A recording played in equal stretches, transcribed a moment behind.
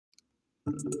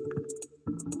Okay,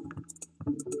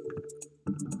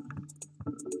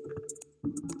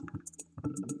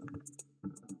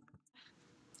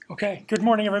 good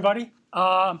morning, everybody.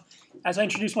 As I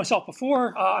introduced myself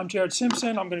before, I'm Jared Simpson.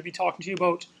 I'm going to be talking to you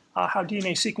about how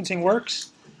DNA sequencing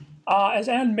works. As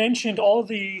Anne mentioned, all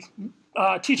the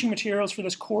teaching materials for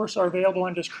this course are available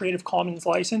under this Creative Commons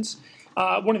license.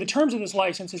 One of the terms of this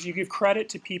license is you give credit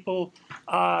to people,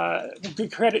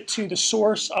 give credit to the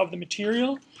source of the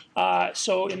material.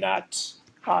 So in that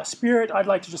spirit, I'd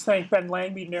like to just thank Ben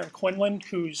Langmead and Aaron Quinlan,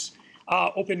 whose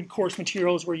open course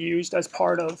materials were used as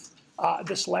part of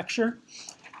this lecture.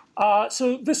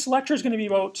 So this lecture is going to be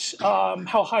about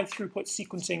how high-throughput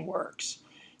sequencing works.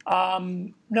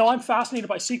 Now, I'm fascinated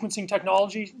by sequencing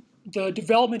technology. The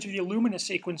development of the Illumina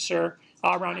sequencer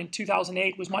around in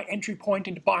 2008 was my entry point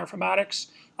into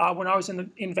bioinformatics. When I was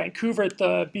in Vancouver at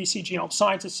the BC Genome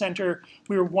Sciences Center,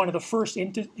 we were one of the first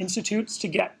institutes to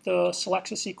get the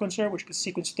Selecta sequencer, which could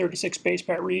sequence 36 base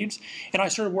pair reads. And I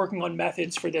started working on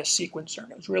methods for this sequencer.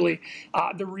 And it was really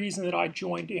the reason that I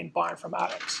joined in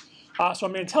bioinformatics. So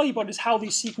I'm going to tell you about is how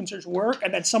these sequencers work,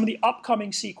 and then some of the upcoming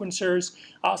sequencers,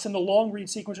 some of the long-read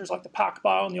sequencers like the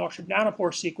PacBio and the Oxford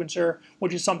Nanopore sequencer,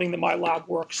 which is something that my lab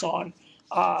works on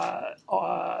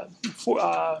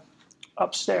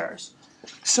upstairs.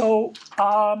 So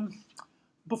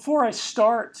before I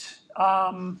start,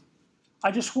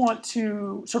 I just want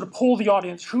to sort of poll the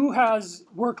audience. Who has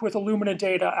worked with Illumina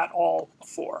data at all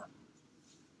before?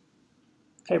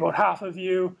 Okay, about half of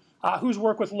you. Who's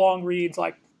worked with long reads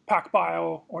like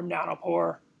PacBio or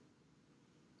Nanopore?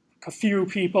 A few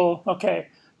people. Okay,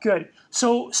 good.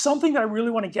 So something that I really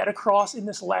want to get across in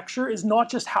this lecture is not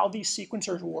just how these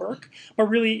sequencers work, but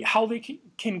really how they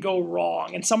can go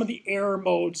wrong and some of the error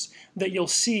modes that you'll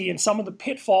see and some of the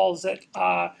pitfalls that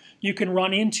you can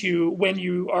run into when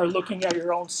you are looking at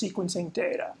your own sequencing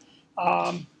data.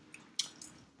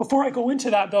 Before I go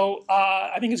into that, though,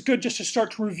 I think it's good just to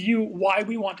start to review why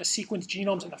we want to sequence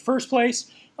genomes in the first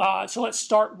place. So let's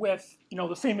start with,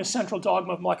 the famous central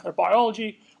dogma of molecular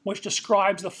biology, which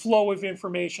describes the flow of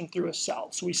information through a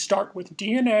cell. So we start with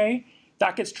DNA,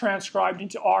 that gets transcribed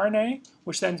into RNA,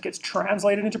 which then gets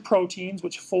translated into proteins,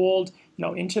 which fold,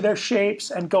 into their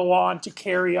shapes and go on to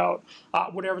carry out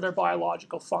whatever their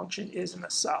biological function is in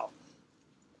the cell.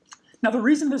 Now, the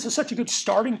reason this is such a good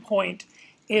starting point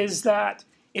is that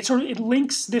it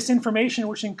links this information,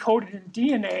 which is encoded in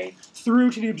DNA,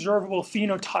 through to the observable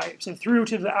phenotypes and through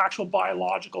to the actual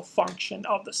biological function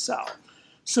of the cell.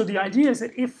 So the idea is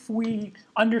that if we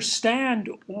understand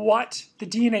what the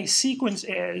DNA sequence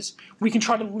is, we can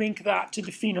try to link that to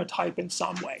the phenotype in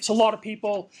some way. So a lot of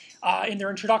people in their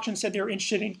introduction said they were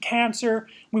interested in cancer.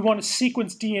 We want to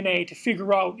sequence DNA to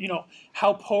figure out,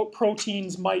 how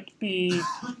proteins might be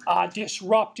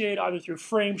disrupted either through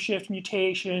frame shift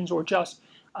mutations or just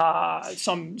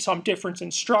some difference in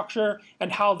structure,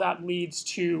 and how that leads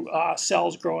to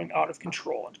cells growing out of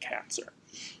control in cancer.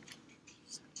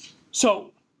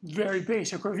 So, very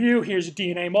basic review. Here's a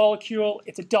DNA molecule.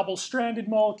 It's a double-stranded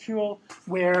molecule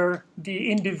where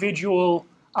the individual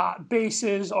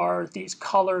bases are these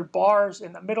colored bars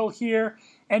in the middle here,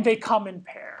 and they come in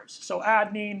pairs. So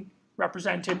adenine,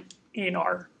 represented in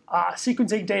our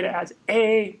sequencing data as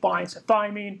A, binds to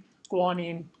thymine.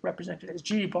 Guanine, represented as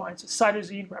G, binds to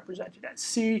cytosine, represented as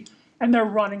C, and they're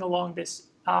running along this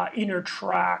inner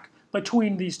track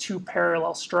between these two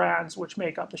parallel strands, which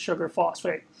make up the sugar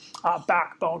phosphate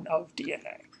backbone of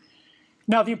DNA.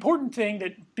 Now, the important thing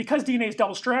that because DNA is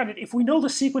double-stranded, if we know the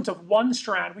sequence of one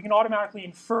strand, we can automatically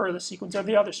infer the sequence of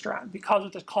the other strand because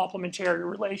of this complementary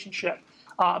relationship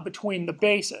between the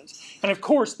bases. And of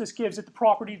course, this gives it the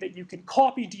property that you can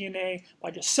copy DNA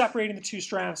by just separating the two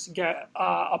strands to get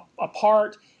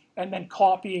apart, and then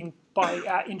copying by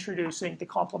introducing the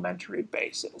complementary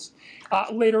bases.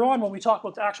 Later on, when we talk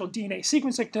about the actual DNA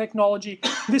sequencing technology,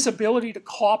 this ability to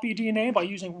copy DNA by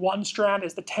using one strand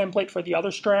as the template for the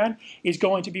other strand is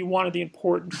going to be one of the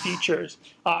important features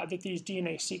that these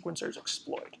DNA sequencers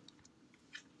exploit.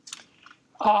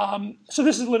 So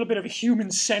this is a little bit of a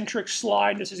human-centric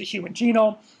slide. This is a human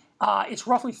genome. It's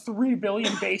roughly 3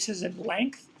 billion bases in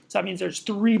length. So that means there's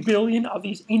 3 billion of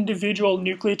these individual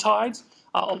nucleotides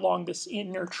along this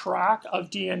inner track of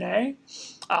DNA.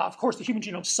 Of course, the human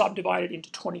genome is subdivided into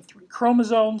 23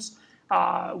 chromosomes,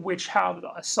 which have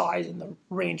a size in the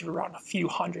range of around a few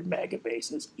hundred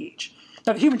megabases each.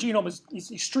 Now, the human genome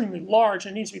is extremely large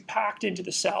and needs to be packed into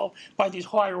the cell by these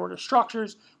higher order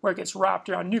structures where it gets wrapped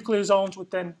around nucleosomes,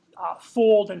 which then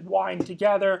fold and wind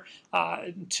together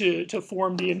to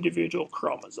form the individual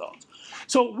chromosomes.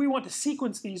 So we want to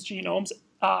sequence these genomes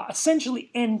essentially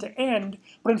end-to-end,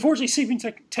 but unfortunately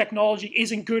sequencing technology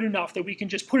isn't good enough that we can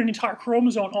just put an entire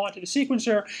chromosome onto the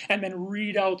sequencer and then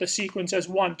read out the sequence as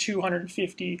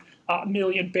 250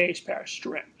 million base pair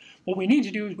string. What we need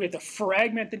to do is we have to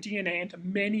fragment the DNA into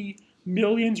many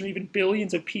millions or even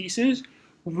billions of pieces,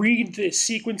 read the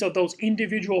sequence of those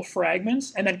individual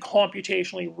fragments, and then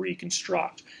computationally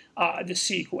reconstruct the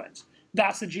sequence.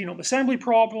 That's the genome assembly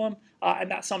problem, and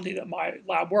that's something that my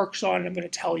lab works on and I'm going to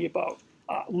tell you about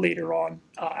later on,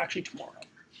 actually tomorrow.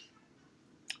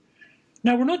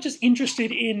 Now, we're not just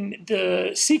interested in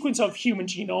the sequence of human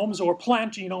genomes or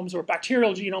plant genomes or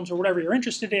bacterial genomes or whatever you're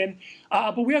interested in,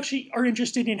 but we actually are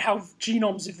interested in how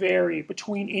genomes vary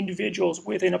between individuals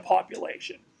within a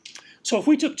population. So if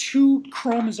we took 2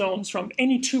 chromosomes from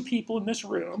any 2 people in this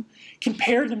room,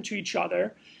 compared them to each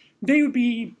other, they would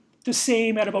be the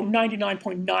same at about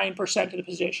 99.9% of the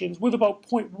positions, with about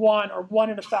 0.1 or 1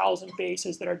 in 1,000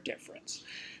 bases that are different.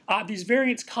 These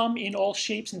variants come in all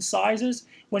shapes and sizes.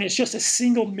 When it's just a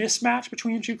single mismatch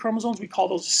between 2 chromosomes, we call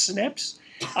those SNPs.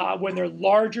 When they're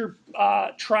larger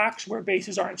tracks where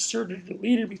bases are inserted or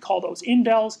deleted, we call those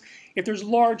indels. If there's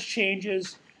large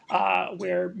changes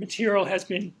where material has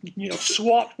been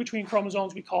swapped between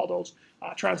chromosomes, we call those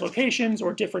translocations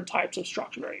or different types of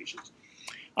structure variations.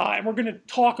 And we're going to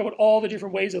talk about all the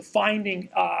different ways of finding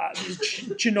these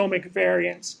genomic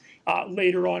variants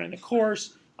later on in the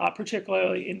course,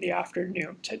 particularly in the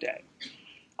afternoon today.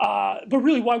 But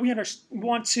really why we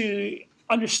want to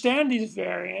understand these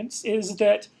variants is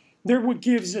that they're what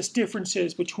gives us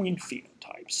differences between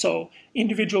phenotypes. So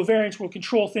individual variants will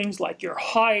control things like your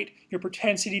height, your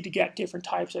propensity to get different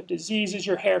types of diseases,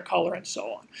 your hair color, and so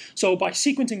on. So by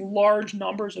sequencing large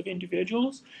numbers of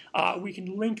individuals, we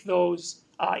can link those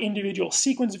individual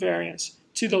sequence variants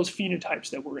to those phenotypes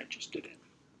that we're interested in.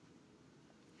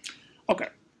 Okay,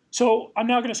 so I'm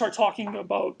now going to start talking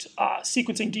about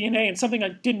sequencing DNA, and something I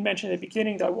didn't mention at the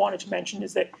beginning that I wanted to mention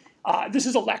is that this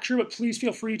is a lecture, but please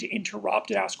feel free to interrupt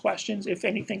and ask questions if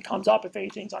anything comes up, if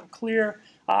anything's unclear,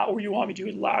 or you want me to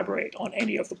elaborate on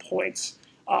any of the points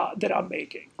that I'm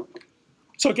making.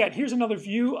 So again, here's another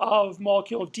view of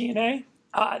molecule of DNA.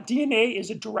 DNA is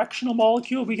a directional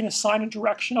molecule. We can assign a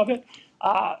direction of it.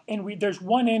 And there's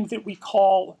one end that we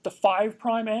call the 5'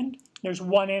 end. There's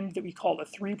one end that we call the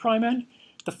 3' end.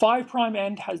 The 5'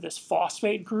 end has this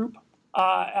phosphate group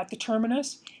at the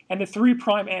terminus, and the 3'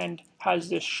 end has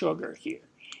this sugar here.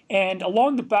 And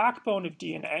along the backbone of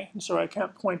DNA, and sorry I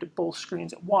can't point at both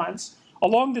screens at once,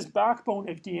 along this backbone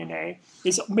of DNA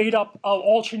is made up of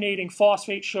alternating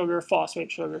phosphate, sugar,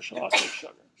 phosphate, sugar, phosphate,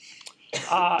 sugar.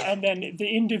 And then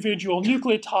the individual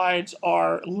nucleotides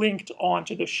are linked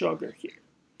onto the sugar here.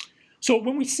 So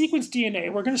when we sequence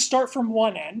DNA, we're going to start from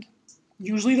one end,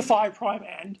 usually the 5'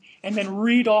 end, and then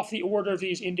read off the order of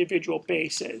these individual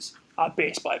bases,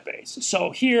 base by base. So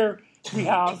here we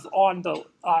have on the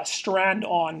strand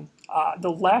on the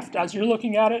left, as you're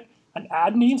looking at it, an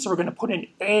adenine. So we're going to put an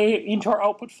A into our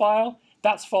output file.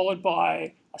 That's followed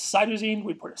by a cytosine,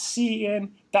 we'd put a C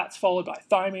in. That's followed by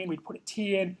thymine, we'd put a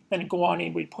T in. Then a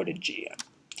guanine, we'd put a G in.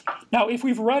 Now, if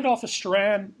we've read off a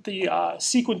strand, the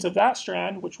sequence of that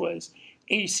strand, which was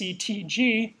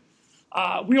ACTG,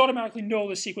 we automatically know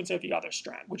the sequence of the other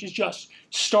strand, which is just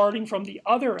starting from the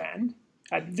other end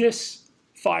at this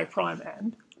 5'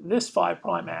 end, this 5'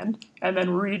 end, and then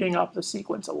reading up the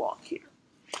sequence along here.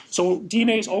 So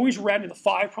DNA is always read in the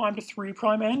 5' to 3'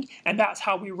 end, and that's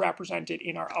how we represent it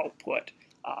in our output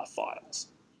files.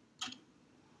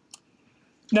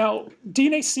 Now,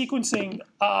 DNA sequencing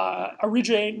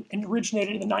originated in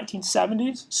the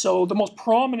 1970s. So the most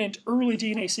prominent early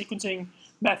DNA sequencing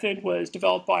method was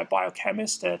developed by a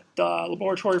biochemist at the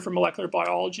Laboratory for Molecular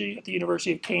Biology at the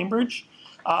University of Cambridge,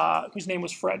 whose name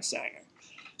was Fred Sanger.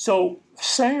 So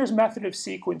Sanger's method of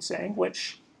sequencing,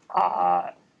 which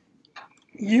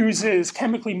uses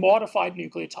chemically modified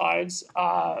nucleotides,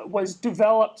 was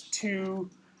developed to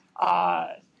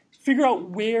figure out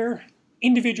where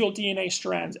individual DNA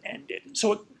strands ended. So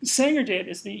what Sanger did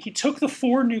is he took the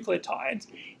 4 nucleotides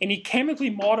and he chemically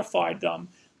modified them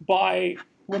by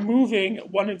removing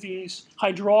one of these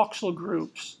hydroxyl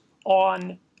groups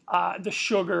on the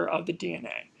sugar of the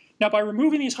DNA. Now, by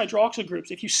removing these hydroxyl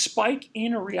groups, if you spike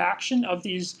in a reaction of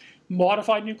these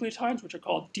modified nucleotides, which are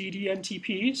called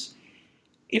ddNTPs,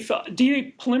 if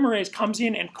DNA polymerase comes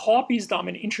in and copies them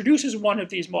and introduces one of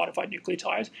these modified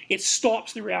nucleotides, it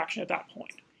stops the reaction at that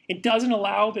point. It doesn't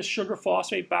allow the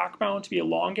sugar-phosphate backbone to be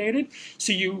elongated,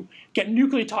 so you get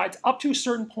nucleotides up to a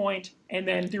certain point, and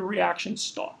then the reaction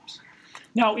stops.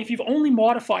 Now, if you've only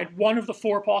modified one of the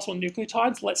 4 possible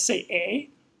nucleotides, let's say A,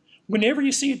 whenever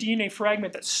you see a DNA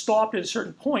fragment that stopped at a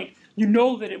certain point, you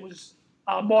know that it was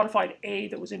modified A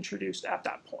that was introduced at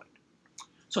that point.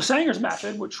 So Sanger's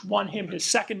method, which won him his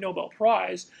second Nobel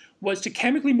Prize, was to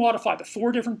chemically modify the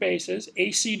 4 different bases,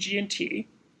 A, C, G, and T,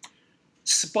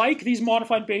 spike these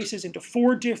modified bases into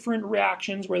 4 different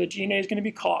reactions where the DNA is going to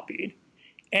be copied,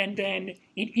 and then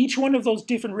in each one of those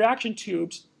different reaction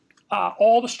tubes,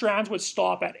 all the strands would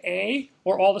stop at A,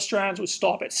 or all the strands would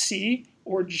stop at C,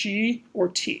 or G, or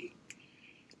T.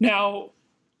 Now,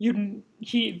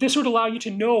 this would allow you to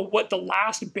know what the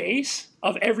last base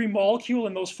of every molecule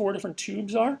in those 4 different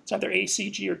tubes are. It's either A,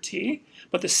 C, G, or T.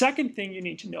 But the second thing you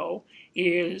need to know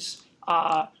is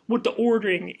what the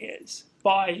ordering is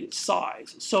by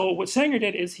size. So what Sanger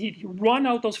did is he'd run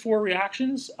out those 4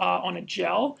 reactions on a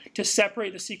gel to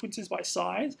separate the sequences by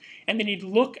size, and then he'd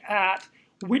look at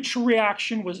which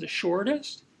reaction was the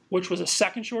shortest, which was the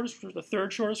second shortest, which was the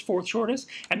third shortest, fourth shortest,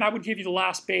 and that would give you the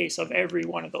last base of every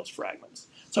one of those fragments.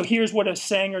 So here's what a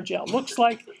Sanger gel looks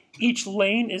like. Each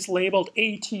lane is labeled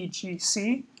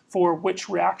ATGC for which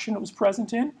reaction it was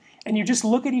present in, and you just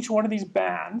look at each one of these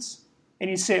bands, and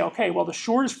you say, okay, well, the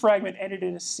shortest fragment ended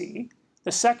in a C,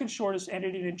 the second shortest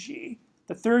ended in a G,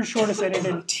 the third shortest ended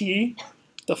in a T,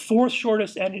 the fourth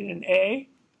shortest ended in an A,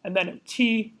 and then a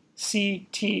T, C,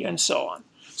 T, and so on.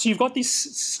 So you've got these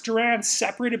strands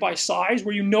separated by size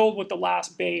where you know what the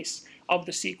last base of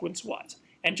the sequence was.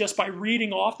 And just by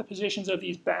reading off the positions of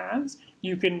these bands,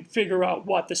 you can figure out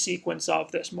what the sequence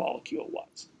of this molecule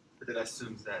was. But that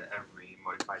assumes that every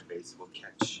modified base will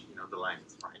catch, the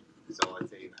length, right? So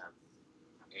let's say you have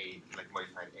A, like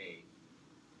modified A,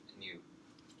 and you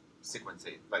sequence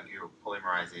it, like you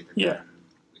polymerize it, and then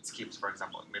it skips, for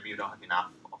example. Maybe you don't have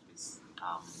enough of this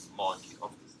molecule,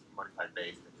 of this modified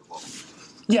base that you will.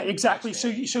 Yeah, exactly. So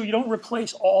you don't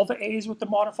replace all the A's with the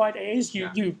modified A's.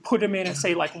 You put them in at,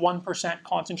 say, like 1%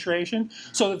 concentration,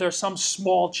 so that there's some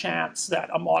small chance that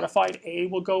a modified A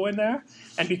will go in there.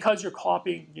 And because you're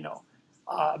copying,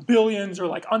 billions or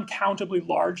like uncountably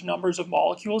large numbers of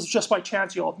molecules, just by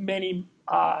chance you'll have many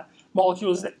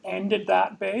molecules that end at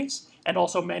that base, and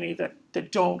also many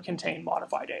that don't contain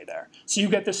modified A there. So you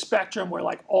get this spectrum where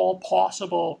like all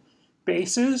possible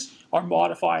bases are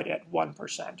modified at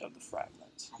 1% of the fragments.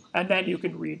 And then you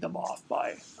can read them off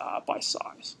by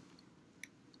size.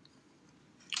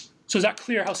 So is that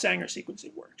clear how Sanger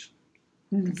sequencing works?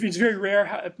 It's very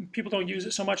rare. People don't use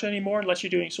it so much anymore unless you're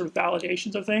doing sort of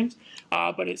validations of things.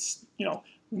 But it's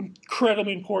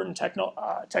incredibly important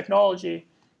technology,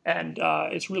 and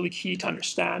it's really key to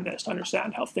understand this, to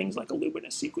understand how things like Illumina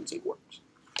sequencing works.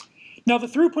 Now, the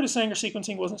throughput of Sanger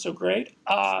sequencing wasn't so great.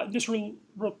 This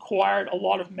required a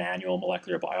lot of manual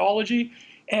molecular biology,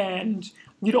 and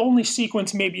you'd only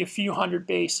sequence maybe a few hundred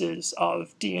bases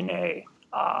of DNA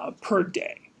per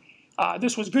day.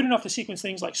 This was good enough to sequence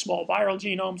things like small viral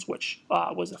genomes, which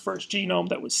was the first genome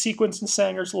that was sequenced in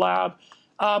Sanger's lab.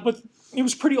 But it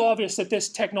was pretty obvious that this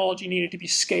technology needed to be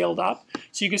scaled up,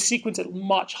 so you could sequence at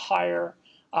much higher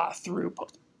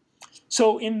throughput.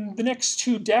 So in the next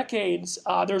 2 decades,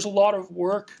 there's a lot of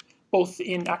work, both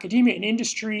in academia and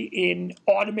industry, in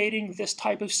automating this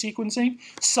type of sequencing,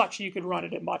 such that you could run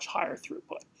it at much higher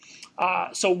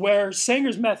throughput. So where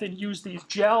Sanger's method used these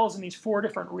gels and these 4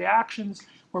 different reactions,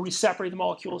 where we separate the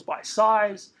molecules by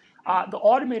size, the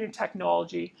automated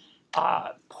technology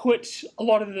put a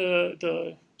lot of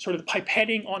the sort of the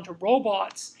pipetting onto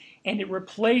robots, and it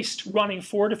replaced running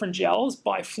 4 different gels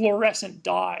by fluorescent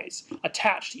dyes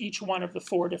attached to each one of the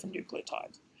 4 different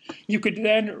nucleotides. You could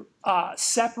then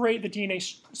separate the DNA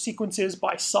sequences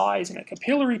by size in a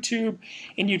capillary tube,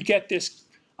 and you'd get this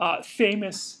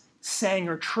famous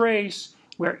Sanger trace,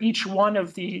 where each one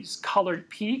of these colored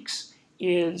peaks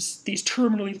is these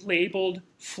terminally labeled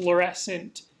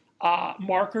fluorescent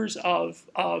markers of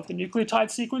the nucleotide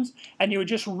sequence, and you would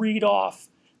just read off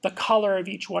the color of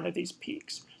each one of these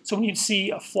peaks. So when you'd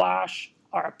see a flash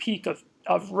or a peak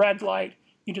of red light,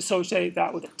 you'd associate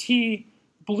that with a T,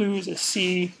 blue is a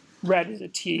C, red is a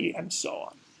T, and so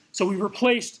on. So we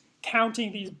replaced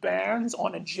counting these bands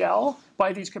on a gel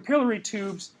by these capillary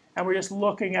tubes, and we're just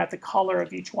looking at the color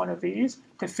of each one of these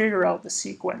to figure out the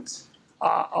sequence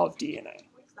of DNA.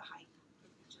 What's the height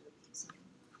of each of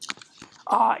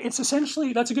these? It's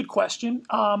essentially, that's a good question.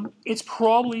 It's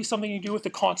probably something to do with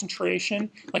the concentration,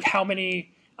 like how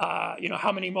many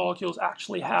how many molecules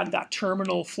actually had that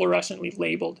terminal fluorescently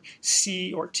labeled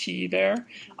C or T there,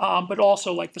 but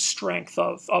also like the strength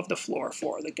of the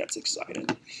fluorophore that gets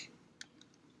excited.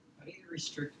 How do you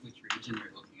restrict which region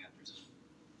you're looking at,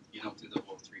 through the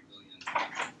whole 3 billion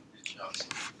shots?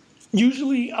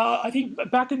 Usually, I think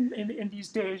back in these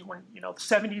days when, the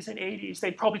 70s and 80s,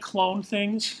 they'd probably clone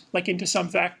things like into some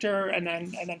vector and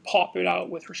then pop it out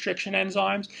with restriction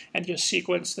enzymes and just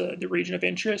sequence the region of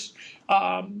interest.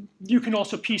 You can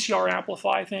also PCR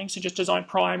amplify things, so just design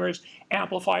primers,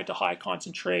 amplify it to high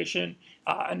concentration,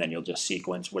 and then you'll just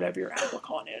sequence whatever your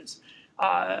amplicon is.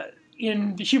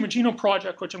 In the Human Genome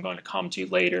Project, which I'm going to come to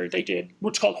later, they did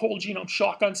what's called whole genome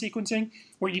shotgun sequencing,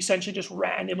 where you essentially just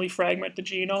randomly fragment the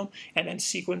genome and then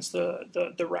sequence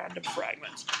the random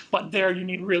fragments. But there you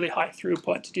need really high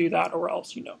throughput to do that, or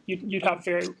else you'd have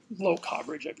very low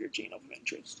coverage of your genome of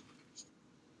interest.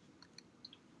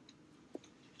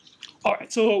 All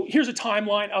right, so here's a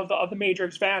timeline of the major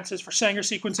advances for Sanger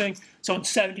sequencing. So in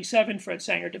 '77, Fred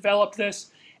Sanger developed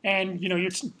this. And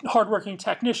your hardworking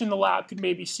technician in the lab could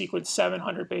maybe sequence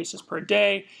 700 bases per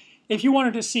day. If you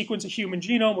wanted to sequence a human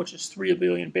genome, which is 3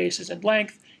 billion bases in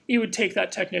length, it would take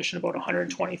that technician about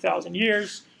 120,000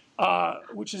 years,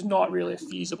 which is not really a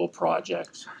feasible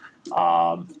project.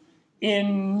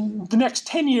 In the next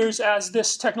 10 years, as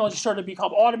this technology started to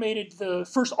become automated, the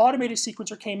first automated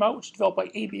sequencer came out, which was developed by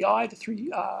ABI, the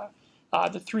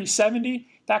 370.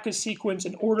 That could sequence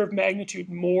an order of magnitude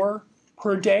more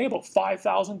per day, about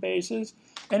 5,000 bases,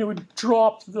 and it would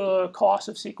drop the cost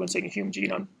of sequencing a human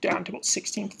genome down to about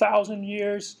 16,000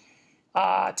 years.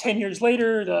 10 years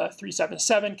later, the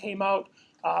 377 came out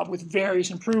with various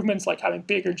improvements like having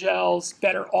bigger gels,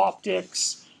 better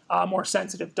optics, more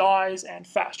sensitive dyes, and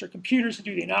faster computers to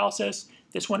do the analysis.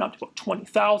 This went up to about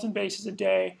 20,000 bases a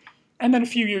day. And then a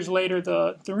few years later,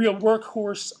 the real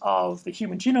workhorse of the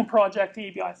Human Genome Project, the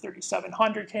ABI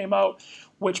 3700, came out,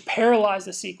 which parallelized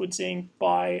the sequencing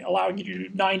by allowing you to do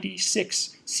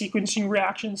 96 sequencing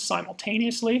reactions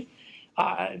simultaneously.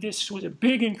 This was a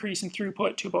big increase in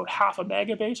throughput to about half a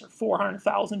megabase, or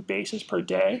 400,000 bases per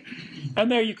day.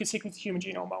 And there you could sequence the human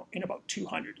genome in about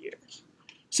 200 years.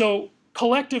 So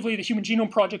collectively, the Human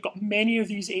Genome Project got many of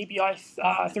these ABI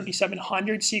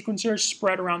 3700 sequencers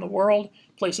spread around the world.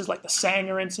 Places like the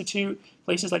Sanger Institute,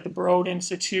 places like the Broad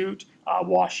Institute,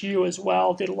 WashU as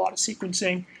well, did a lot of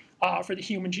sequencing for the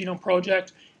Human Genome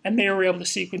Project. And they were able to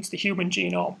sequence the human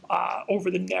genome over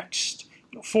the next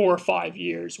 4 or 5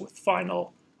 years, with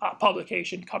final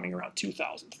publication coming around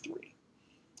 2003.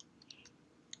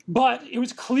 But it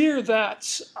was clear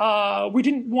that we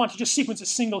didn't want to just sequence a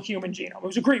single human genome. It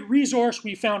was a great resource.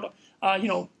 We found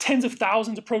tens of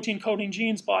thousands of protein coding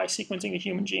genes by sequencing a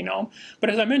human genome.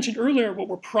 But as I mentioned earlier, what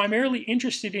we're primarily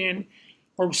interested in,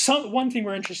 or one thing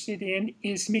we're interested in,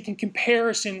 is making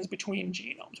comparisons between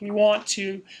genomes. We want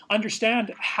to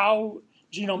understand how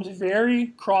genomes vary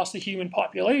across the human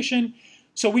population.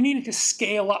 So we needed to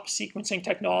scale up sequencing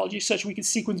technology such we could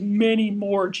sequence many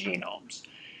more genomes.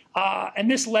 And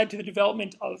this led to the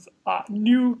development of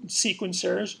new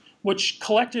sequencers, which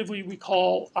collectively we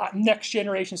call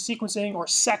next-generation sequencing or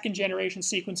second-generation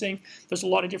sequencing. There's a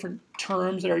lot of different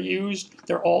terms that are used.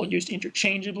 They're all used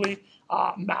interchangeably.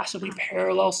 Massively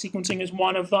parallel sequencing is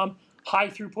one of them.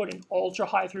 High-throughput and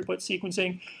ultra-high-throughput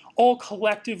sequencing all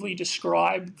collectively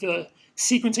describe the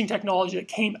sequencing technology that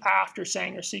came after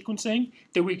Sanger sequencing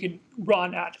that we could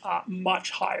run at a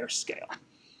much higher scale.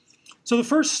 So the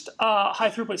first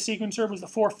high-throughput sequencer was the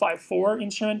 454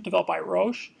 instrument developed by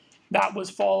Roche. That was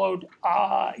followed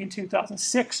in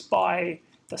 2006 by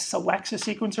the Solexa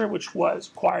sequencer, which was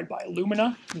acquired by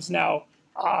Illumina. It's now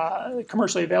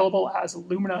commercially available as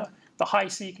Illumina, the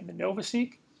HiSeq, and the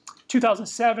NovaSeq.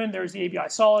 2007, there's the ABI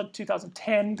Solid.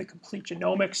 2010, the Complete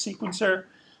Genomics sequencer.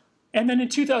 And then in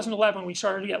 2011, we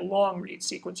started to get long-read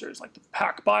sequencers like the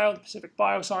PacBio, the Pacific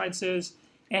Biosciences,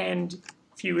 and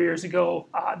a few years ago,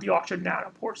 the Oxford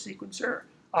Nanopore sequencer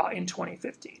in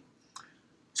 2015.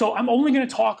 So I'm only going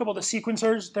to talk about the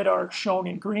sequencers that are shown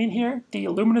in green here, the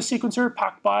Illumina sequencer,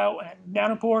 PacBio, and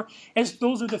Nanopore, as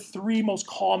those are the 3 most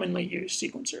commonly used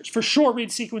sequencers. For short-read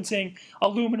sequencing,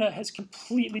 Illumina has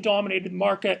completely dominated the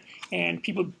market, and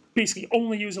people basically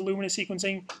only use Illumina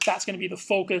sequencing. That's going to be the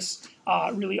focus,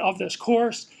 really, of this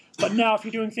course. But now, if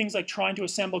you're doing things like trying to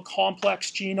assemble complex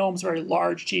genomes, very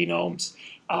large genomes,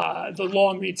 the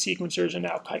long-read sequencers are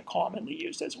now quite commonly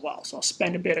used as well. So I'll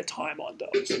spend a bit of time on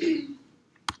those.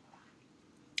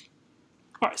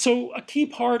 All right, so a key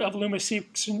part of Illumina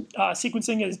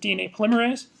sequencing is DNA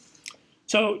polymerase.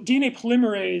 So DNA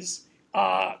polymerase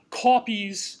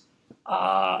copies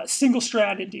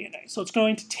single-stranded DNA. So it's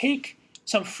going to take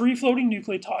some free-floating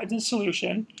nucleotides in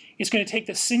solution. It's going to take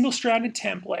the single-stranded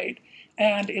template,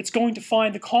 and it's going to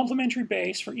find the complementary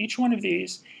base for each one of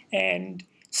these and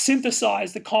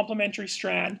synthesize the complementary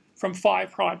strand from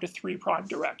 5' to 3'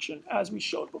 direction, as we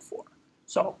showed before.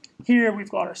 So here we've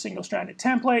got our single-stranded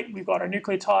template, we've got our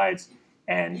nucleotides,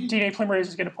 and DNA polymerase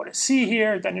is going to put a C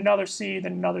here, then another C,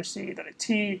 then another C, then a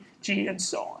T, G, and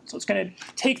so on. So it's going to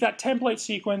take that template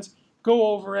sequence, go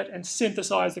over it, and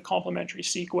synthesize the complementary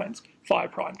sequence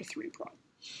 5' to 3'.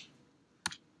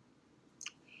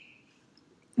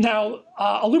 Now,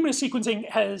 Illumina sequencing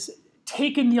has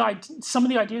taken some of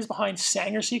the ideas behind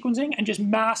Sanger sequencing and just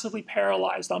massively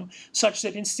parallelized them, such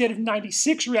that instead of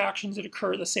 96 reactions that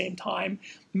occur at the same time,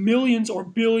 millions or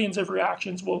billions of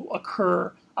reactions will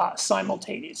occur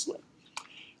simultaneously.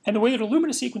 And the way that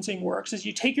Illumina sequencing works is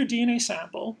you take your DNA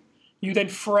sample, you then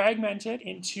fragment it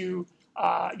into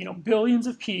billions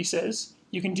of pieces.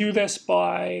 You can do this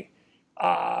by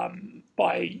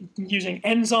using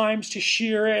enzymes to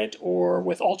shear it or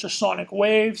with ultrasonic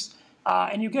waves.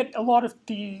 And you get a lot of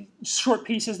the short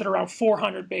pieces that are around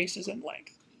 400 bases in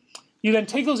length. You then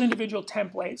take those individual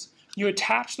templates, you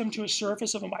attach them to a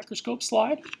surface of a microscope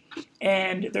slide,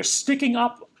 and they're sticking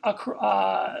up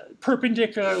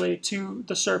perpendicularly to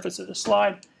the surface of the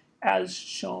slide, as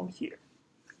shown here.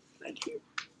 Thank you.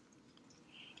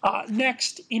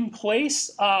 Next, in place,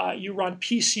 you run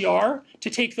PCR to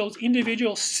take those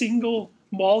individual single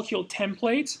molecule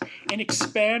templates and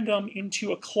expand them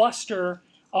into a cluster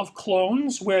of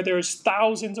clones where there's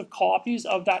thousands of copies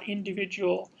of that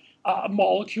individual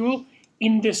molecule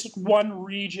in this one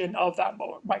region of that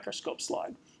microscope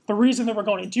slide. The reason that we're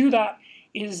going to do that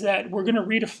is that we're going to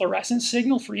read a fluorescence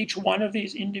signal for each one of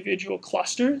these individual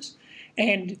clusters,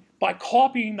 and by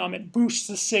copying them, it boosts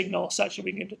the signal such that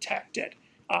we can detect it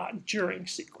during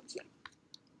sequencing.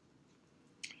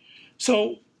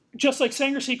 So just like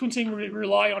Sanger sequencing, we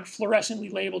rely on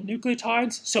fluorescently labeled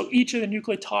nucleotides. So each of the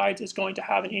nucleotides is going to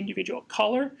have an individual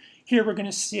color. Here we're going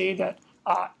to say that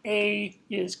A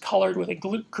is colored with a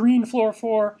green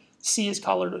fluorophore, C is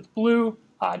colored with blue,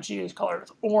 G is colored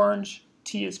with orange,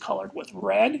 T is colored with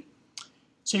red.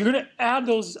 So you're going to add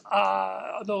those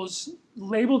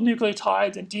labeled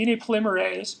nucleotides and DNA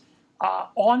polymerase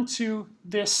onto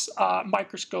this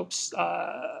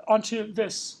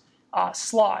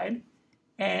slide,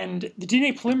 and the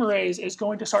DNA polymerase is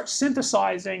going to start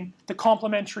synthesizing the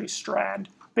complementary strand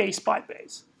base by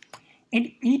base.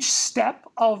 And each step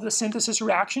of the synthesis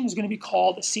reaction is going to be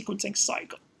called a sequencing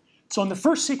cycle. So in the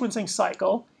first sequencing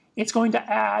cycle, it's going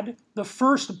to add the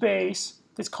first base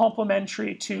that's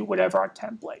complementary to whatever our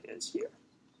template is here.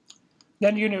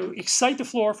 Then you're going to excite the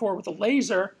fluorophore with a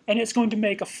laser, and it's going to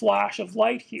make a flash of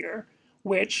light here,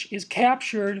 which is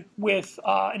captured with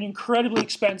an incredibly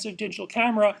expensive digital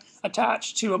camera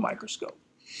attached to a microscope.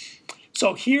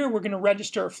 So here we're going to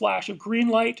register a flash of green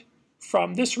light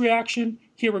from this reaction.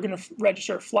 Here we're going to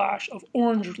register a flash of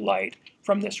orange light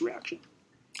from this reaction.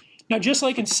 Now, just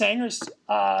like in Sanger's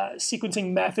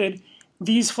sequencing method,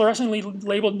 these fluorescently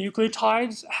labeled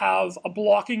nucleotides have a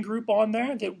blocking group on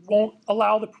there that won't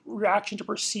allow the reaction to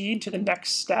proceed to the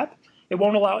next step. It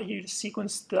won't allow you to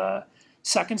sequence the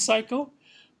second cycle.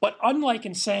 But unlike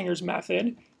in Sanger's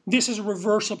method, this is a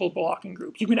reversible blocking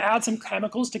group. You can add some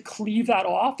chemicals to cleave that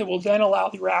off that will then allow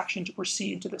the reaction to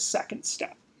proceed to the second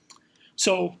step.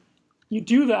 So you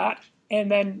do that,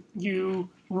 and then you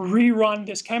rerun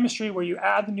this chemistry where you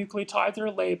add the nucleotides that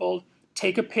are labeled,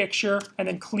 take a picture, and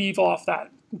then cleave off that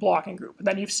blocking group. And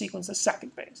then you've sequenced the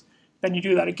second base. Then you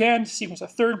do that again, sequence a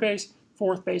third base,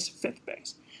 fourth base, fifth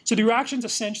base. So the reaction's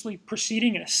essentially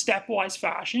proceeding in a stepwise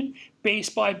fashion, base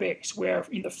by base, where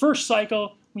in the first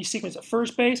cycle, we sequence the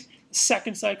first base, the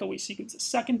second cycle, we sequence the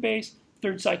second base,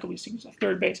 third cycle, we sequence the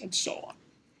third base, and so on.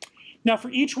 Now, for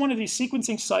each one of these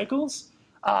sequencing cycles,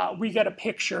 we get a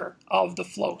picture of the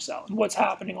flow cell and what's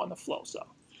happening on the flow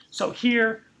cell. So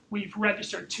here, we've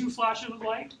registered 2 flashes of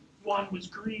light. One was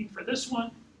green for this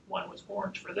one was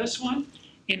orange for this one.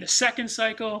 In the second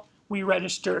cycle, we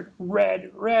registered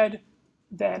red, red,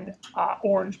 then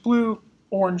orange, blue,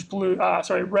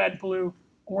 red, blue,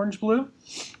 orange, blue.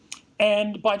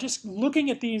 And by just looking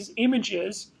at these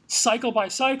images, cycle by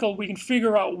cycle, we can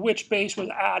figure out which base was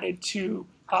added to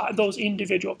those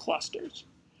individual clusters.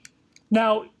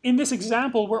 Now, in this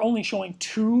example, we're only showing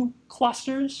 2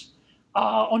 clusters.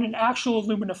 On an actual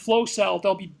Illumina flow cell,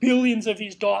 there'll be billions of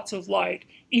these dots of light,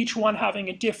 each one having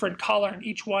a different color and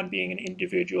each one being an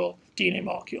individual DNA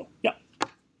molecule. Yeah?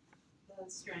 The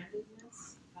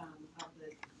strandedness of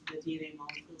the DNA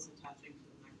molecules attaching to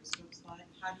the microscope slide,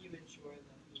 how do you ensure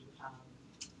that you have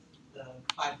the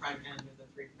 5' end or the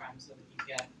 3' so that you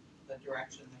get the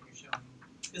direction that you're showing?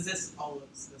 Because this all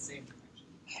looks the same direction.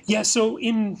 Yeah, so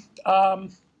in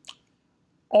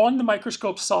on the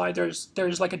microscope side,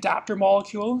 there's like adapter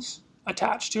molecules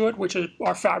attached to it, which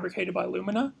are fabricated by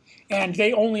Illumina, and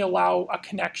they only allow a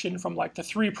connection from like the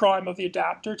 3' of the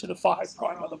adapter to the 5'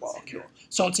 of the molecule.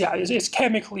 So it's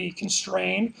chemically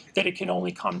constrained that it can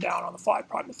only come down on the 5'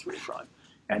 to 3'.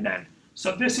 And then,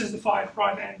 so this is the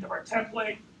 5' end of our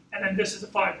template, and then this is the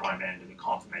 5' end of the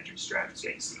complementary strand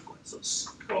state sequence.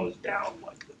 So it goes down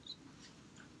like this.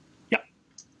 Yeah?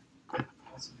 It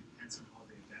also depends on how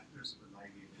the adapters were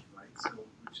ligated, right? So,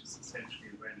 which is essentially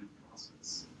a random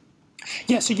process.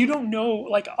 Yeah, so you don't know,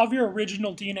 like, of your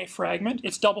original DNA fragment,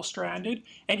 it's double-stranded,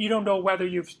 and you don't know whether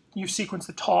you've sequenced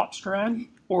the top strand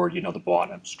or, you know, the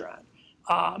bottom strand.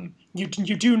 You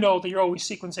do know that you're always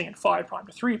sequencing at 5'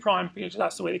 to 3' because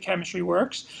that's the way the chemistry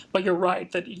works, but you're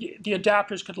right that the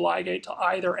adapters could ligate to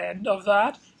either end of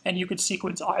that, and you could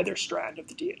sequence either strand of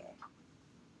the DNA.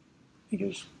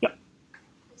 Because, yeah.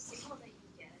 The signal that you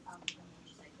get from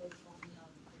each cycle is only of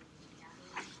the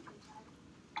nucleotide,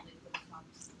 like what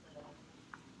comes the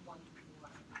 1 to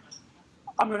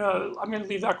 4. I'm gonna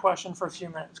leave that question for a few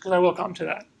minutes because I will come to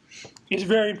that. It's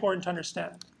very important to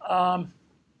understand.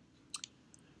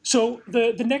 So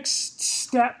the next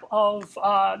step of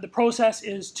the process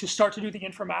is to start to do the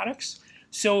informatics.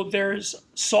 So there's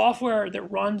software that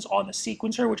runs on the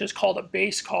sequencer, which is called a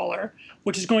base caller,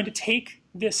 which is going to take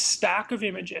this stack of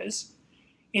images.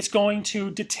 It's going to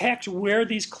detect where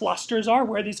these clusters are,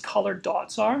 where these colored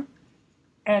dots are,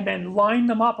 and then line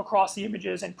them up across the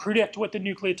images and predict what the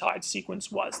nucleotide sequence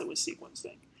was that was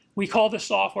sequencing. We call this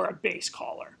software a base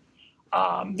caller.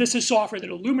 This is software that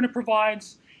Illumina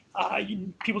provides.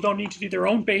 People don't need to do their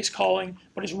own base calling,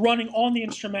 but it's running on the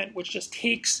instrument, which just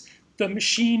takes the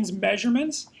machine's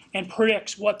measurements and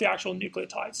predicts what the actual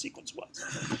nucleotide sequence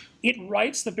was. It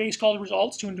writes the base caller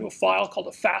results into a file called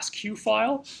a FASTQ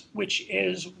file, which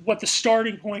is what the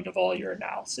starting point of all your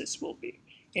analysis will be.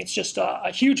 It's just a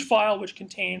huge file which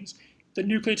contains the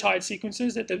nucleotide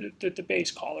sequences that the base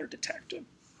caller detected.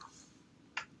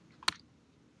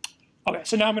 Okay,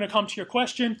 so now I'm going to come to your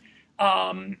question.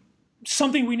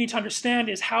 Something we need to understand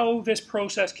is how this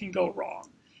process can go wrong.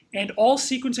 And all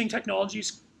sequencing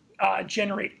technologies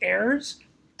generate errors.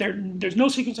 There's no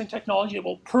sequencing technology that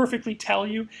will perfectly tell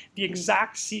you the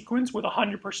exact sequence with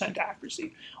 100%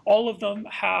 accuracy. All of them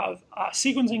have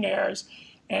sequencing errors,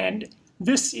 and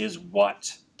this is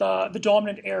what the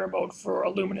dominant error mode for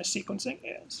Illumina sequencing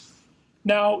is.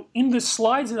 Now, in the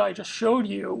slides that I just showed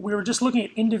you, we were just looking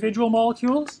at individual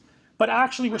molecules, but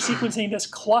actually we're sequencing this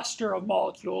cluster of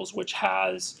molecules which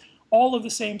has all of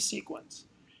the same sequence.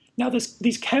 Now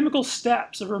these chemical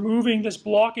steps of removing this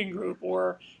blocking group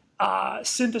or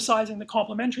synthesizing the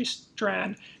complementary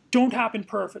strand don't happen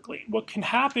perfectly. What can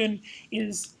happen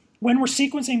is when we're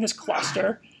sequencing this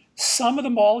cluster, some of the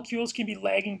molecules can be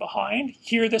lagging behind.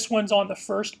 Here this one's on the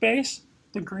first base,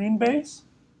 the green base,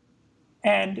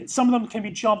 and some of them can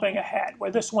be jumping ahead,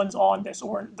 where this one's on this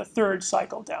or the third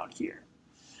cycle down here.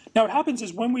 Now what happens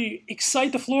is when we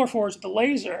excite the fluorophores with the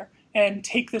laser and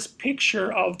take this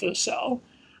picture of the cell,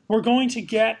 we're going to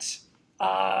get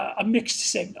a mixed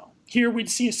signal. Here we'd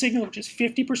see a signal which is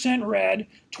 50% red,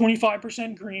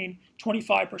 25% green,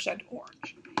 25%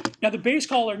 orange. Now the base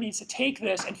caller needs to take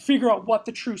this and figure out what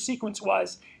the true sequence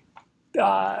was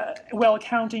while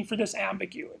accounting for this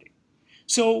ambiguity.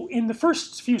 So in the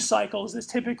first few cycles, this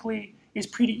typically is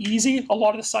pretty easy. A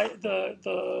lot of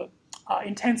the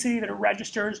intensity that it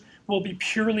registers will be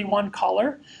purely one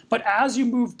color. But as you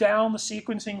move down the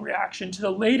sequencing reaction to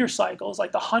the later cycles,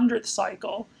 like the 100th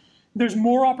cycle, there's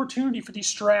more opportunity for these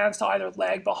strands to either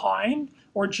lag behind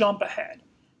or jump ahead.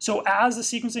 So as the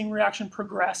sequencing reaction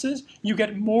progresses, you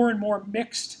get more and more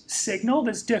mixed signal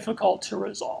that's difficult to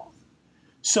resolve.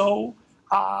 So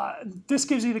this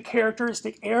gives you the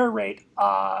characteristic error rate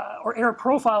or error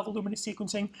profile of Illumina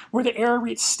sequencing, where the error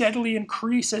rate steadily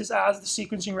increases as the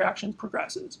sequencing reaction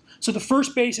progresses. So the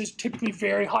first base is typically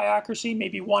very high accuracy,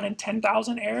 maybe 1 in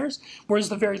 10,000 errors, whereas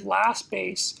the very last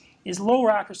base is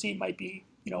lower accuracy, might be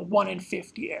 1 in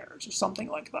 50 errors or something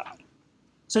like that.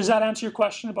 So does that answer your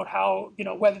question about how,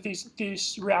 whether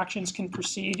these reactions can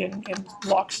proceed in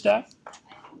lockstep? I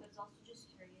was also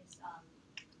just curious,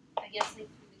 I guess like through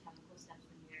the chemical steps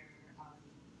when you're,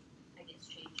 I guess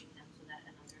changing them so that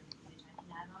another nucleotide can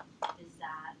add on, does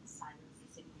that silence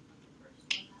the signal from the first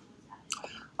one that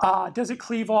was added? Does it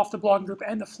cleave off the blocking group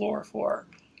and the fluorophore?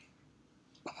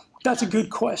 That's a good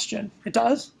question. It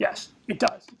does? Yes, it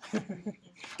does.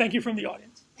 Thank you from the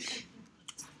audience.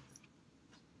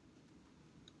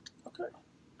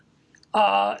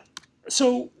 Okay.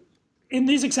 So in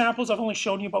these examples, I've only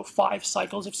shown you about 5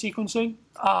 cycles of sequencing.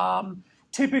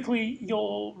 Typically,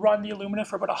 you'll run the Illumina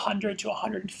for about 100 to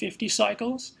 150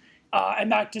 cycles.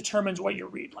 and that determines what your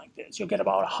read length is. You'll get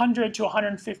about 100 to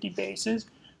 150 bases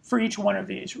for each one of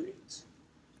these reads.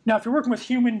 Now, if you're working with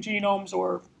human genomes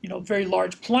or very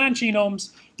large plant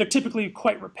genomes, they're typically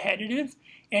quite repetitive,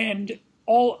 and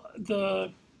all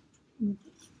the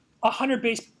 100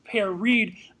 base pair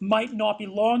read might not be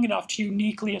long enough to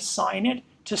uniquely assign it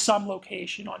to some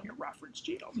location on your reference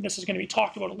genome. And this is going to be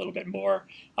talked about a little bit more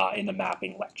in the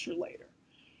mapping lecture later.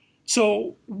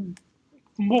 So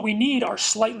what we need are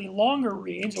slightly longer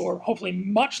reads, or hopefully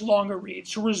much longer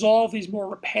reads, to resolve these more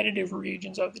repetitive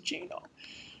regions of the genome.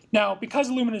 Now, because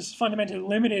Illumina is fundamentally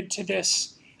limited to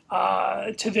this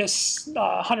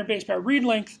 100 base pair read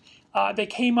length, they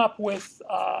came up with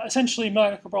essentially a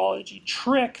microbiology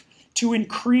trick to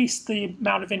increase the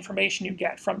amount of information you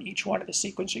get from each one of the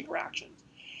sequencing reactions.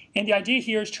 And the idea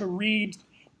here is to read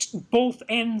both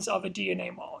ends of a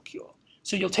DNA molecule.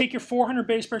 So you'll take your 400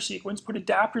 base pair sequence, put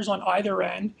adapters on either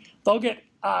end, they'll get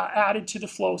added to the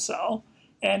flow cell,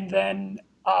 and then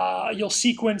you'll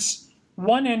sequence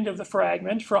one end of the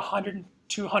fragment for 100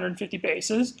 to 150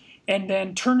 bases, and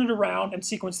then turn it around and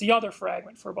sequence the other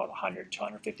fragment for about 100 to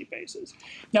 150 bases.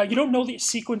 Now, you don't know the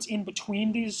sequence in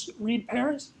between these read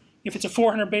pairs. If it's a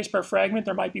 400 base pair fragment,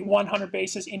 there might be 100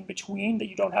 bases in between that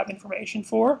you don't have information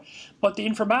for. But the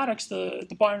informatics,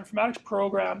 the bioinformatics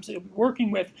programs that you'll be working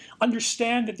with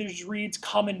understand that these reads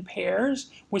come in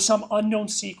pairs with some unknown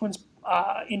sequence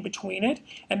in between it,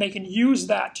 and they can use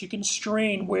that to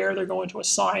constrain where they're going to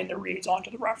assign the reads onto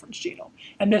the reference genome.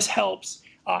 And this helps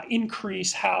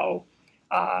increase how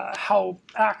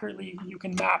accurately you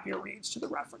can map your reads to the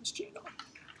reference genome.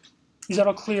 Is that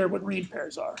all clear what read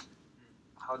pairs are?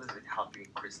 How does it help you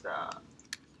increase the?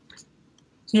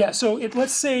 Yeah, so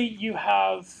let's say you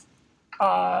have,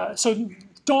 so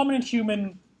dominant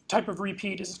human type of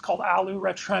repeat is called ALU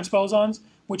retrotransposons,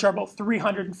 which are about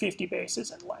 350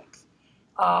 bases in length.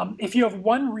 If you have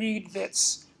one read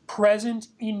that's present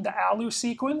in the ALU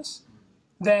sequence,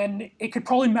 then it could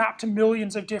probably map to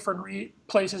millions of different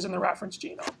places in the reference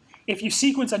genome. If you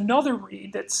sequence another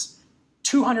read that's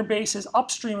 200 bases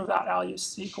upstream of that ALU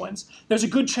sequence, there's a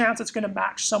good chance it's going to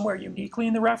match somewhere uniquely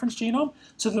in the reference genome.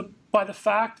 So by the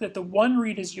fact that the one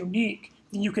read is unique,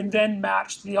 you can then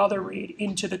match the other read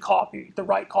into the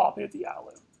right copy of the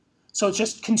ALU. So it's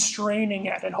just constraining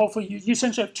it, and hopefully you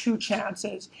essentially have two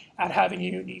chances at having a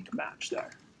unique match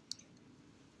there.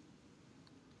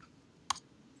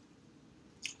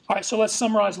 All right, so let's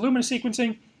summarize Illumina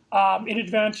sequencing.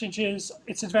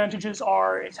 Its advantages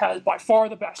are it has by far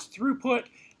the best throughput.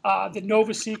 The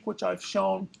NovaSeq, which I've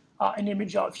shown an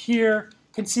image of here,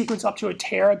 can sequence up to a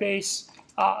terabase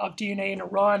of DNA in a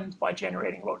run by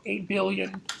generating about 8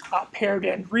 billion paired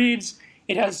end reads.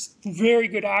 It has very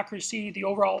good accuracy. The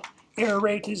overall error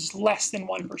rate is less than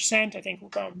 1%. I think we're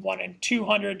around 1 in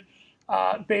 200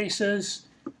 bases.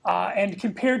 And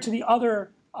compared to the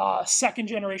other second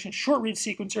generation short read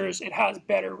sequencers, it has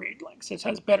better read lengths. It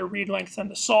has better read lengths than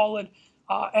the solid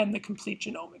and the complete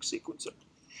genomic sequencer.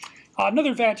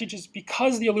 Another advantage is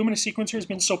because the Illumina sequencer has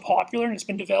been so popular and it's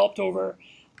been developed over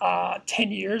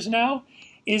 10 years now,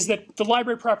 is that the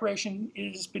library preparation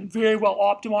has been very well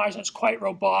optimized and it's quite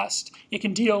robust. It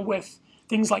can deal with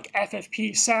things like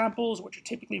FFP samples, which are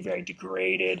typically very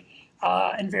degraded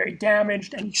and very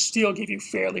damaged, and still give you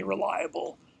fairly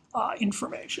reliable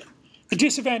information. The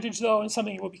disadvantage, though, and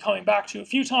something we'll be coming back to a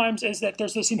few times, is that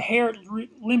there's this inherent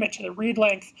limit to the read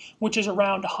length, which is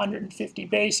around 150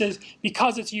 bases,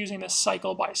 because it's using this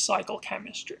cycle-by-cycle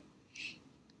chemistry.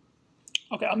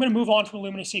 Okay, I'm going to move on from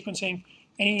Illumina sequencing.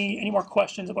 Any more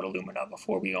questions about Illumina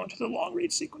before we go into the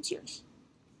long-read sequencers?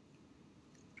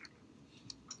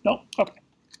 No? Okay.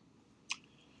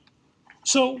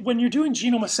 So when you're doing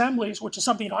genome assemblies, which is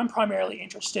something I'm primarily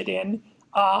interested in,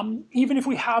 even if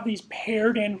we have these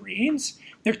paired end reads,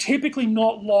 they're typically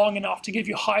not long enough to give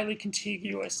you highly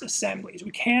contiguous assemblies.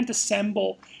 We can't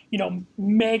assemble,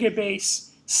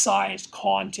 megabase-sized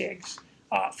contigs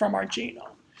from our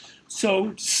genome.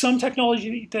 So some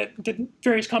technology that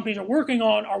various companies are working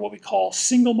on are what we call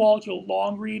single-molecule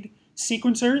long-read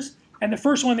sequencers. And the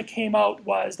first one that came out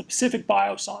was the Pacific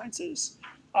Biosciences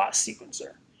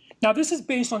sequencer. Now, this is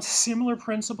based on similar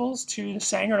principles to the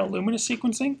Sanger and Illumina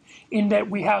sequencing in that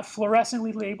we have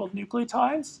fluorescently labeled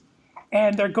nucleotides,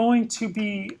 and they're going to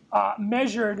be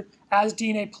measured as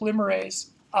DNA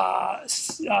polymerase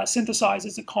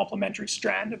synthesizes a complementary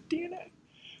strand of DNA.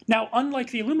 Now, unlike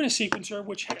the Illumina sequencer,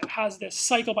 which has this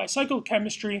cycle-by-cycle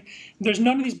chemistry, there's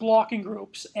none of these blocking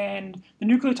groups, and the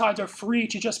nucleotides are free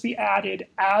to just be added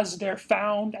as they're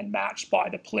found and matched by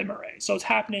the polymerase. So it's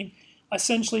happening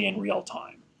essentially in real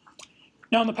time.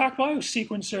 Now, in the PacBio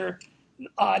sequencer,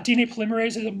 DNA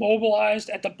polymerase is immobilized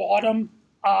at the bottom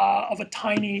of a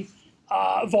tiny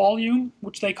volume,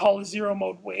 which they call a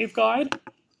zero-mode waveguide.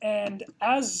 And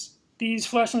as these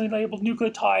fluorescently labeled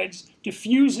nucleotides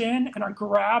diffuse in and are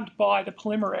grabbed by the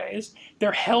polymerase,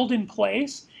 they're held in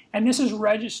place, and this is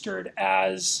registered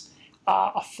as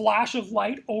a flash of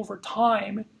light over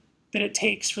time that it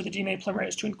takes for the DNA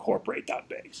polymerase to incorporate that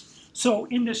base. So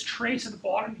in this trace at the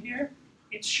bottom here,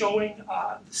 it's showing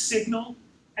the signal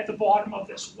at the bottom of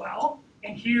this well,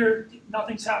 and here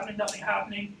nothing's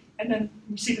happening, and then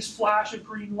we see this flash of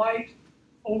green light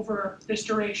over this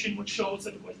duration, which shows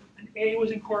that an A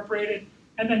was incorporated,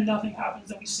 and then nothing happens,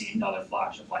 and we see another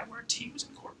flash of light where a T was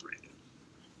incorporated.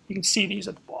 You can see these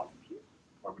at the bottom here,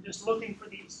 where we're just looking for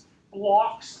these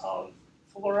blocks of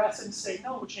fluorescent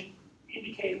signal, which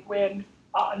indicate when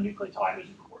a nucleotide is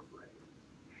incorporated.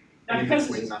 Now, because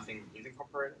when nothing is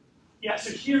incorporated? Yeah,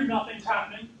 so here nothing's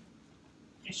happening.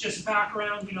 It's just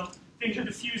background, things are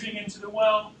diffusing into the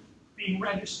well, being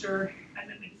registered, and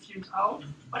then they diffuse out.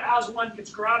 But as one gets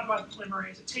grabbed by the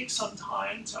polymerase, it takes some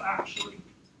time to actually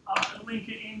link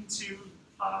it into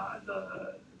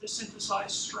the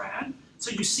synthesized strand. So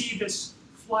you see this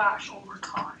flash over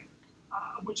time,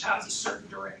 which has a certain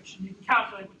duration. You can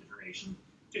calculate what the duration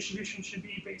distribution should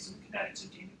be based on the kinetics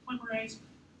of DNA polymerase.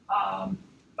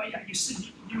 But yeah,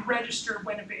 you register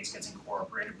when a base gets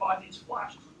incorporated by these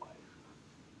flashes of light.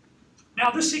 Now,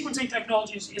 this sequencing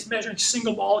technology is measuring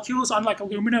single molecules, unlike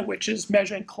Illumina, which is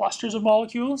measuring clusters of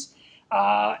molecules.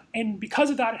 And because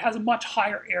of that, it has a much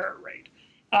higher error rate.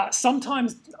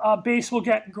 Sometimes a base will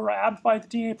get grabbed by the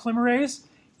DNA polymerase.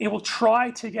 It will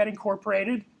try to get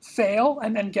incorporated, fail,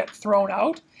 and then get thrown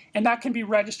out. And that can be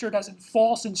registered as a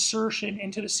false insertion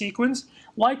into the sequence.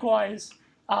 Likewise,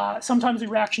 sometimes the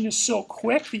reaction is so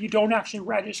quick that you don't actually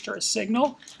register a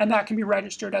signal, and that can be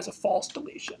registered as a false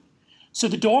deletion. So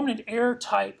the dominant error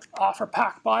type for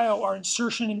PacBio are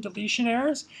insertion and deletion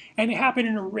errors, and they happen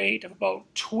in a rate of about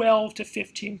 12 to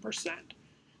 15%.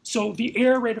 So the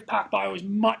error rate of PacBio is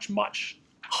much, much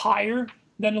higher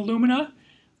than Illumina,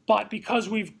 but because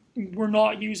we're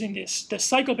not using the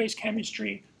cycle-based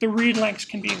chemistry, the read lengths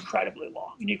can be incredibly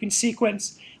long. And you can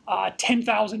sequence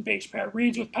 10,000 base pair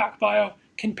reads with PacBio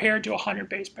compared to 100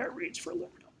 base pair reads for Illumina.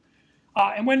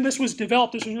 And when this was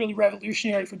developed, this was really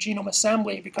revolutionary for genome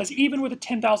assembly, because even with a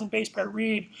 10,000 base pair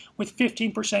read with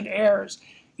 15% errors,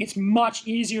 it's much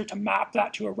easier to map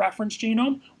that to a reference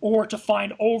genome or to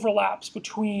find overlaps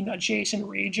between adjacent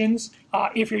regions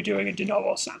if you're doing a de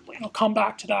novo assembly. And I'll come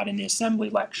back to that in the assembly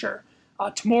lecture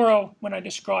tomorrow when I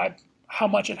describe how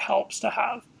much it helps to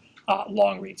have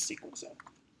long read sequencing.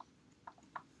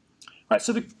 All right,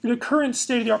 so the current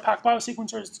state-of-the-art PacBio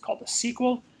sequencer is called the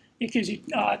Sequel. It gives you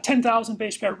 10,000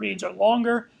 base pair reads or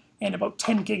longer and about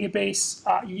 10 gigabase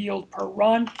yield per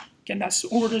run. Again, that's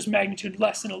orders of magnitude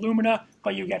less than Illumina,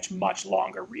 but you get much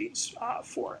longer reads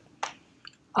for it.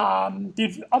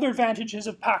 The other advantages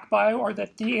of PacBio are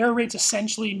that the error rate's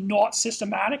essentially not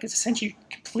systematic. It's essentially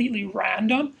completely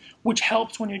random, which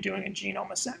helps when you're doing a genome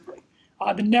assembly.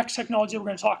 The next technology we're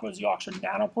going to talk about is the Oxford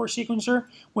nanopore sequencer,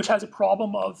 which has a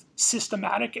problem of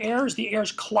systematic errors. The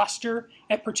errors cluster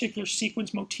at particular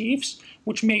sequence motifs,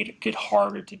 which made it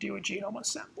harder to do a genome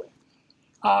assembly.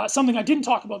 Something I didn't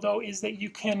talk about, though, is that you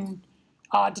can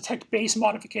detect base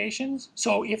modifications.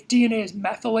 So if DNA is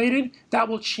methylated, that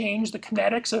will change the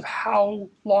kinetics of how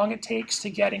long it takes to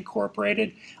get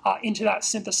incorporated into that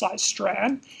synthesized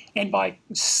strand. And by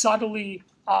subtly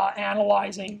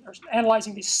analyzing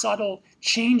these subtle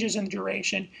changes in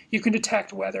duration, you can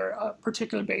detect whether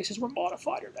particular bases were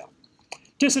modified or not.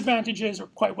 Disadvantages are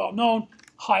quite well known: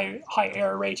 high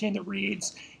error rate in the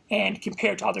reads, and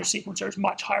compared to other sequencers,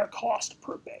 much higher cost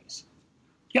per base.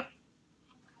 Yep.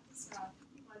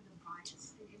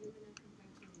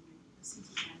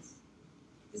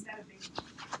 Is that a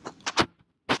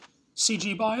big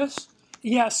CG bias?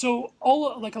 Yeah, so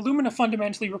Illumina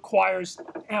fundamentally requires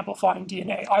amplifying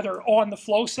DNA, either on the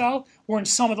flow cell or in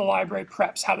some of the library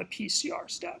preps have a PCR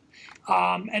step.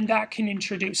 And that can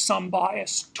introduce some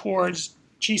bias towards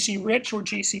GC-rich or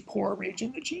GC-poor region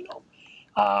of the genome.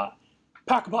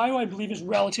 PacBio, I believe, is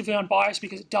relatively unbiased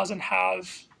because it doesn't have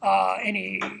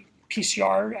any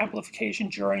PCR amplification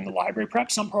during the library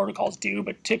prep. Some protocols do,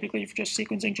 but typically if you're just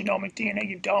sequencing genomic DNA,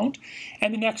 you don't.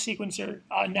 And the next sequencer,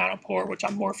 Nanopore, which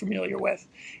I'm more familiar with,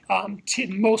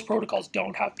 most protocols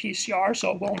don't have PCR,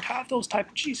 so it won't have those type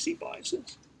of GC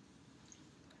biases.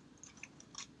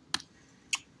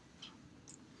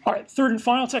 All right, third and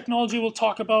final technology we'll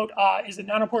talk about is the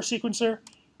Nanopore sequencer.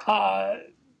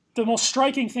 The most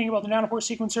striking thing about the Nanopore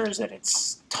sequencer is that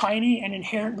it's tiny and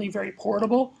inherently very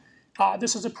portable.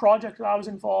 This is a project that I was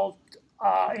involved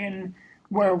in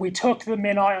where we took the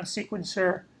MinION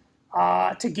sequencer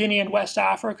to Guinea and West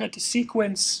Africa to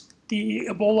sequence the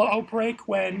Ebola outbreak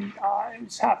when it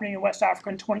was happening in West Africa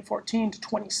in 2014 to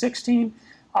 2016.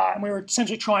 And we were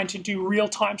essentially trying to do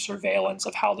real-time surveillance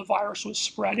of how the virus was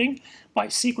spreading by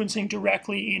sequencing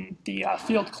directly in the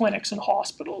field clinics and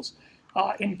hospitals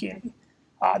in Guinea.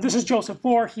 This is Joseph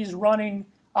Bohr. He's running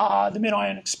the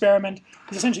MinION experiment.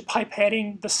 He's essentially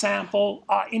pipetting the sample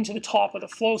into the top of the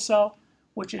flow cell,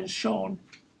 which is shown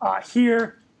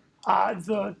here.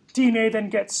 The DNA then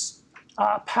gets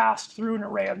passed through an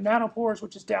array of nanopores,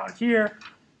 which is down here.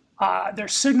 Their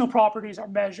signal properties are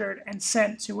measured and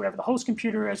sent to wherever the host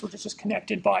computer is, which is just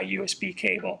connected by a USB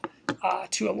cable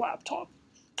to a laptop,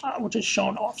 which is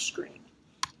shown off screen.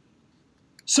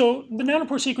 So the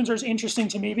nanopore sequencer is interesting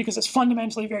to me because it's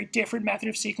fundamentally a very different method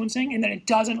of sequencing, and that it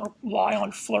doesn't rely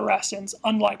on fluorescence,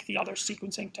 unlike the other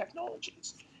sequencing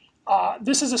technologies.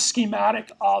 This is a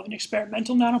schematic of an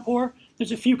experimental nanopore.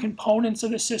 There's a few components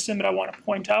of the system that I want to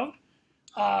point out.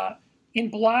 In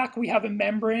black, we have a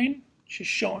membrane, which is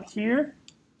shown here.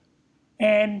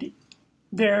 And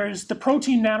there's the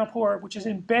protein nanopore, which is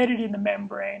embedded in the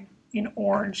membrane in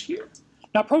orange here.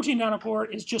 Now, protein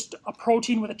nanopore is just a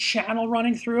protein with a channel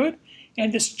running through it.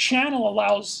 And this channel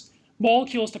allows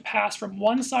molecules to pass from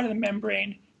one side of the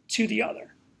membrane to the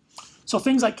other. So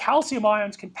things like calcium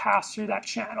ions can pass through that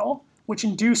channel, which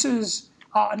induces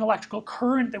an electrical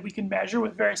current that we can measure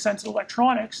with very sensitive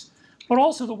electronics. But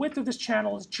also the width of this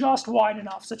channel is just wide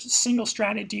enough such that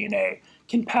single-stranded DNA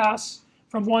can pass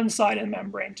from one side of the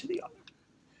membrane to the other.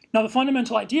 Now, the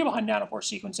fundamental idea behind nanopore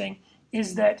sequencing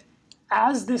is that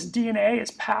as this DNA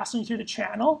is passing through the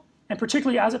channel, and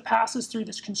particularly as it passes through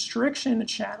this constriction in the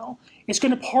channel, it's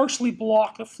going to partially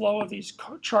block the flow of these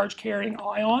charge-carrying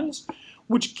ions,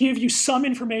 which give you some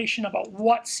information about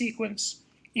what sequence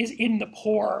is in the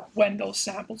pore when those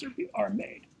samples are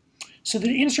made. So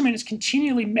the instrument is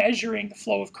continually measuring the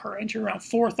flow of current at around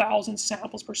 4,000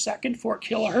 samples per second, 4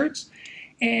 kilohertz,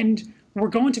 and we're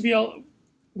going to be able,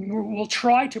 we'll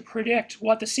try to predict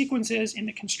what the sequence is in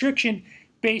the constriction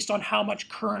based on how much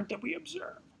current that we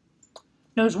observe.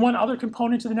 Now, there's one other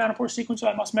component to the nanopore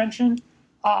sequencer I must mention.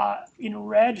 In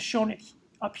red, shown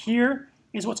up here,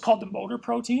 is what's called the motor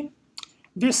protein.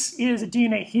 This is a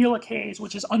DNA helicase,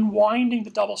 which is unwinding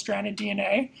the double-stranded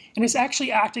DNA, and it's actually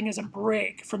acting as a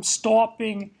brake from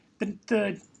stopping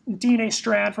the DNA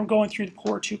strand from going through the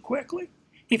pore too quickly.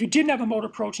 If you didn't have a motor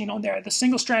protein on there, the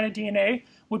single-stranded DNA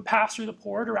would pass through the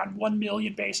pore at around 1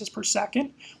 million bases per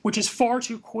second, which is far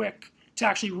too quick to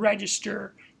actually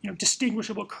register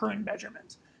distinguishable current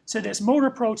measurements. So this motor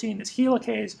protein, this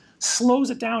helicase, slows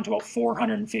it down to about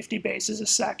 450 bases a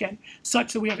second,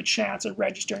 such that we have a chance of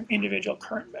registering individual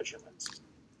current measurements.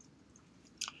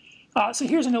 So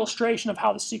here's an illustration of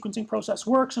how the sequencing process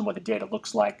works and what the data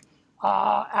looks like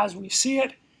as we see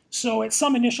it. So at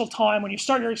some initial time, when you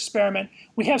start your experiment,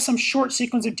 we have some short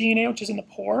sequence of DNA, which is in the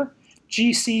pore,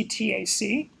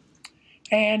 GCTAC.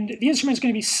 And the instrument is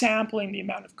going to be sampling the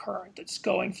amount of current that's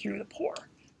going through the pore.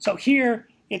 So here,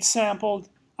 it's sampled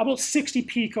about 60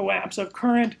 picoamps of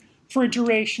current for a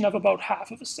duration of about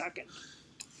half of a second.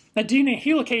 The DNA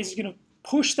helicase is going to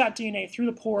push that DNA through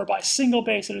the pore by a single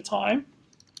base at a time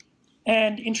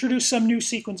and introduce some new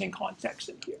sequencing context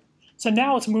in here. So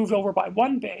now it's moved over by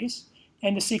one base,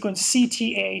 and the sequence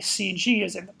CTACG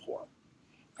is in the pore.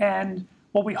 And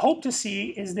what we hope to see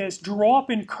is this drop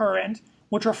in current,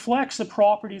 which reflects the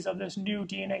properties of this new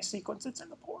DNA sequence that's in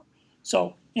the pore.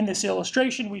 So in this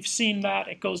illustration, we've seen that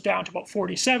it goes down to about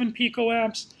 47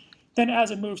 picoamps. Then as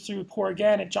it moves through the pore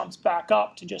again, it jumps back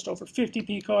up to just over 50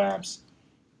 picoamps,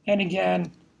 and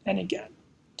again, and again.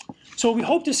 So what we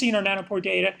hope to see in our nanopore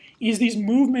data is these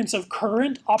movements of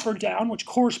current up or down, which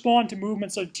correspond to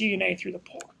movements of DNA through the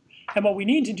pore. And what we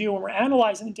need to do when we're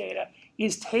analyzing the data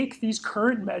is take these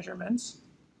current measurements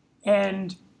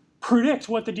and predict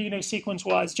what the DNA sequence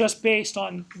was just based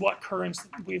on what currents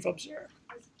we've observed.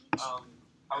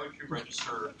 How would you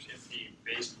register if the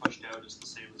base pushed out is the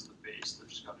same as the base that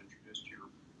just got introduced to your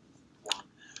form?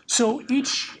 So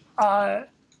each,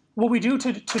 what we do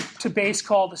to base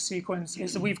call the sequence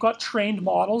is that we've got trained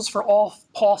models for all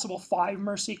possible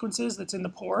 5-mer sequences that's in the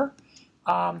pore.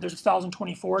 There's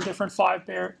 1,024 different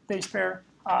 5-base pair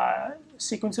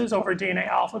sequences over a DNA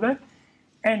alphabet.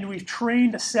 And we've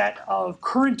trained a set of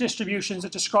current distributions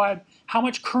that describe how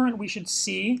much current we should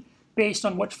see based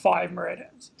on which 5-mer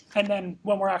it is. And then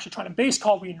when we're actually trying to base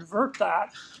call, we invert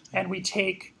that, and we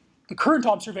take the current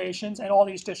observations and all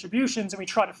these distributions, and we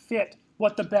try to fit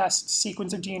what the best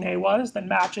sequence of DNA was that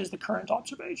matches the current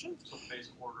observations. So base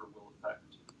order will affect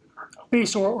the current output.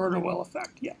 Base order will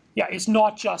affect, yeah. Yeah, it's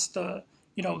not just the,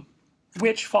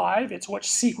 which 5, it's which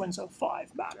sequence of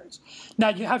 5 matters. Now,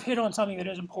 you have hit on something that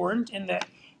is important in that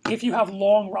if you have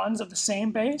long runs of the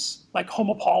same base, like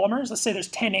homopolymers, let's say there's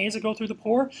 10 A's that go through the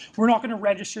pore, we're not going to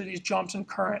register these jumps in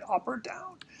current up or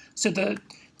down. So the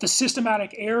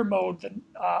systematic error mode that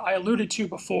I alluded to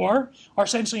before are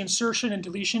essentially insertion and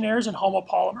deletion errors in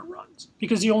homopolymer runs,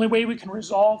 because the only way we can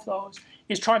resolve those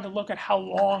is trying to look at how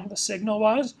long the signal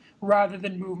was rather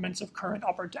than movements of current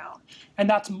up or down. And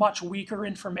that's much weaker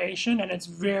information, and it's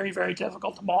very, very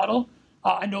difficult to model.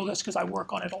 I know this because I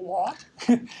work on it a lot.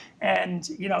 And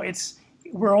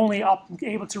we're only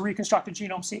able to reconstruct a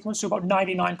genome sequence to about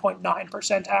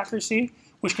 99.9% accuracy,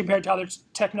 which compared to other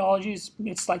technologies,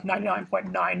 it's like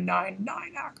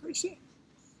 99.999 accuracy.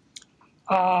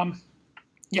 Yeah,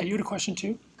 you had a question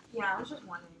too? Yeah, I was just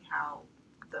wondering how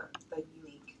the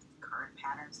unique current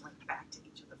patterns link back to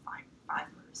each of the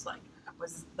fibers. Like,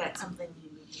 was that something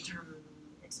you determined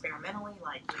experimentally?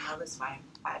 Like, this fiber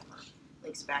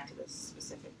links back to this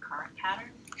specific current pattern?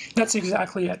 That's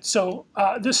exactly it. So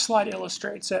this slide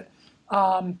illustrates it.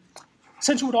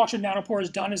 Essentially what Oxford Nanopore has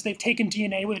done is they've taken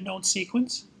DNA with a known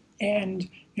sequence and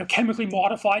chemically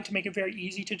modified to make it very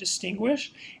easy to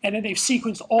distinguish, and then they've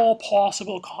sequenced all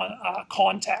possible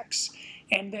contexts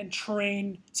and then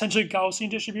trained essentially a Gaussian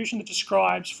distribution that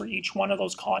describes for each one of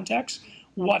those contexts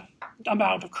what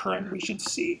amount of current we should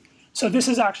see. So this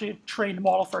is actually a trained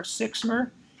model for a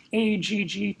 6-mer,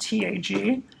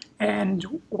 AGG-TAG,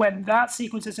 and when that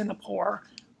sequence is in the pore,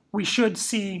 we should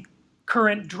see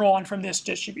current drawn from this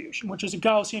distribution, which is a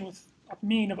Gaussian with a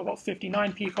mean of about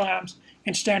 59 picoamps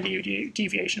and standard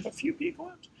deviation of a few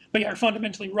picoamps. But yeah, you're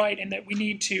fundamentally right in that we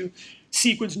need to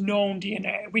sequence known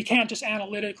DNA. We can't just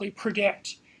analytically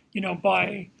predict,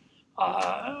 by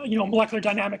molecular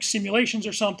dynamics simulations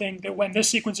or something, that when this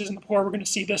sequence is in the pore, we're going to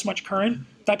see this much current.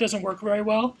 That doesn't work very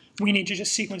well. We need to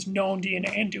just sequence known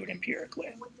DNA and do it empirically.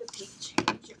 And would the peak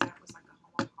change if that was like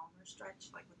a homopolymer stretch,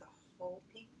 like would the whole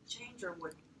peak change, or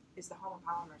is the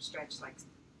homopolymer stretch like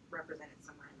represented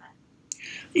somewhere in that?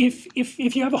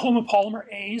 If you have a homopolymer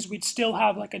A's, we'd still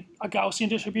have like a Gaussian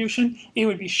distribution. It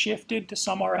would be shifted to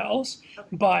somewhere else, okay.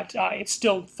 But it's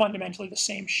still fundamentally the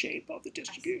same shape of the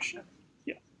distribution.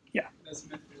 Yeah. Does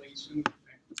methylation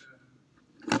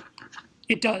affect?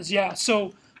 It does, yeah.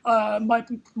 So my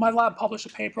lab published a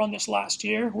paper on this last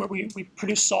year where we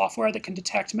produced software that can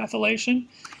detect methylation.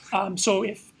 So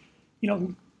if,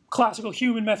 classical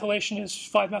human methylation is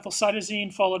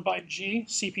 5-methylcytosine followed by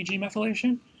CpG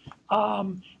methylation.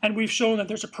 And we've shown that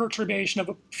there's a perturbation of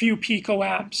a few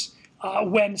picoamps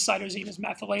when cytosine is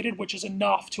methylated, which is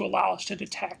enough to allow us to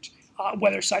detect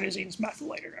whether cytosine is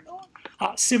methylated or not.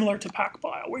 Similar to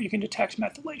PacBio, where you can detect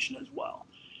methylation as well.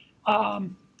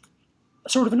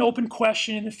 Sort of an open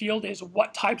question in the field is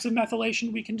what types of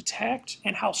methylation we can detect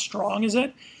and how strong is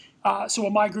it. So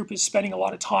what my group is spending a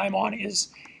lot of time on is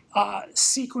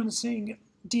sequencing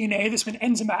DNA that's been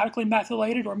enzymatically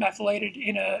methylated or methylated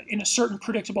in a certain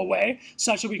predictable way,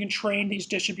 such that we can train these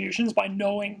distributions by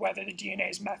knowing whether the DNA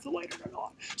is methylated or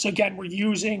not. So again, we're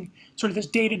using sort of this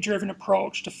data-driven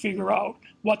approach to figure out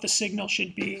what the signal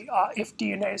should be if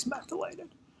DNA is methylated.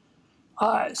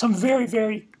 Some very,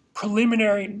 very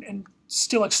preliminary and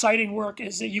still exciting work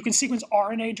is that you can sequence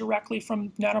RNA directly from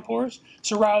nanopores.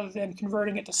 So rather than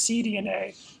converting it to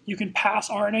cDNA, you can pass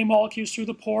RNA molecules through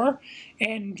the pore.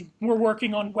 And we're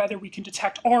working on whether we can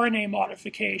detect RNA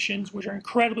modifications, which are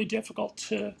incredibly difficult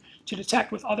to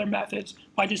detect with other methods,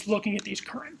 by just looking at these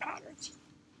current patterns.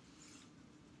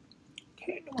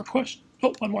 Okay, no more questions.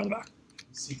 Oh, one more in the back.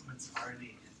 Sequence RNA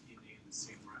and DNA in the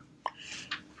same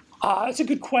run? That's a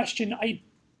good question. I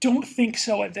don't think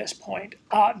so at this point.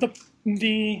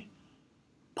 The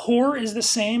pore is the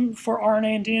same for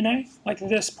RNA and DNA, like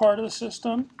this part of the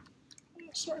system.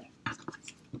 Sorry.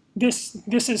 This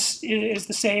is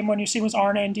the same when you sequence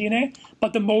RNA and DNA,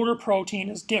 but the motor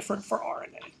protein is different for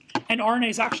RNA. And RNA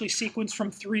is actually sequenced from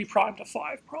 3' to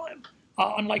 5',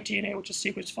 unlike DNA, which is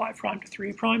sequenced 5' to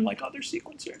 3' like other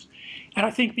sequencers. And I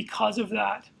think because of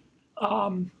that,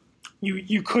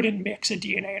 you couldn't mix a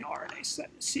DNA and RNA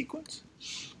sequence.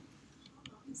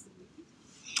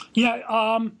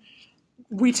 Yeah,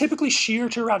 we typically shear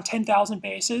to around 10,000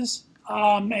 bases,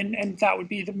 and that would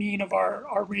be the mean of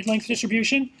our read length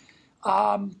distribution.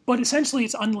 But essentially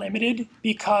it's unlimited,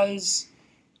 because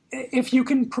if you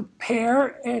can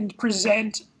prepare and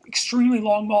present extremely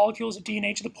long molecules of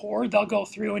DNA to the pore, they'll go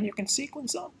through and you can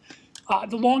sequence them.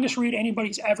 The longest read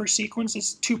anybody's ever sequenced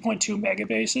is 2.2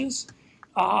 megabases.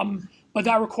 but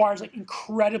that requires like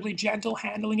incredibly gentle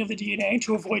handling of the DNA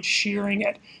to avoid shearing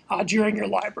it during your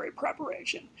library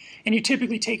preparation. And you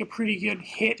typically take a pretty good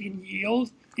hit in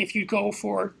yield if you go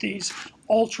for these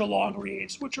ultra long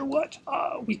reads, which are what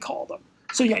we call them.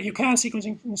 So yeah, you can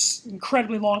sequence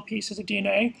incredibly long pieces of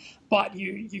DNA, but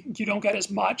you don't get as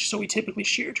much, so we typically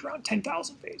shear to around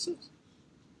 10,000 bases.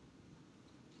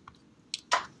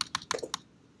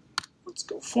 Let's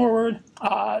go forward.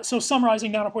 So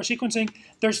summarizing nanopore sequencing,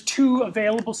 there's 2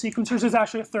 available sequencers. There's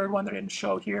actually a third one that I didn't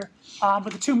show here.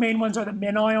 But the 2 main ones are the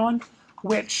MinION,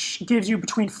 which gives you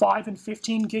between 5 and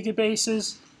 15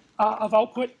 gigabases of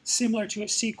output, similar to a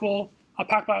PacBio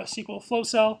SQL flow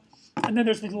cell. And then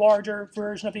there's the larger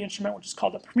version of the instrument, which is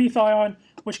called the PromethION,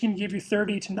 which can give you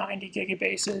 30 to 90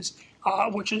 gigabases,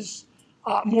 which is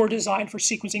more designed for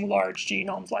sequencing large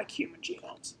genomes like human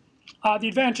genomes. The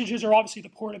advantages are obviously the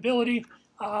portability.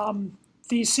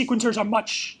 These sequencers are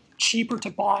much cheaper to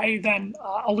buy than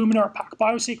Illumina or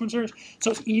PacBio sequencers,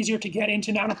 so it's easier to get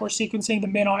into nanopore sequencing. The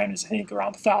MinION is, I think,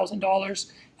 around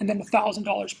 $1,000, and then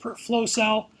 $1,000 per flow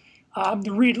cell.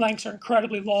 The read lengths are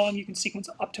incredibly long. You can sequence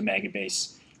up to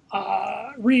megabase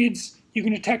reads. You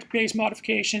can detect base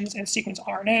modifications and sequence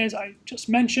RNA, as I just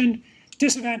mentioned.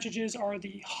 Disadvantages are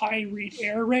the high read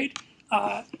error rate.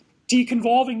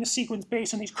 Deconvolving the sequence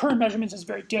based on these current measurements is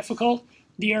very difficult.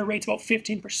 The error rate's about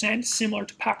 15%, similar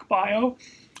to PacBio.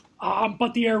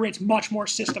 But the error rate's much more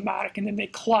systematic, and then they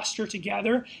cluster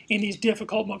together in these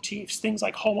difficult motifs, things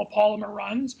like homopolymer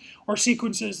runs, or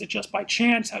sequences that just by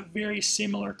chance have very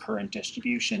similar current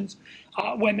distributions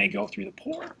when they go through the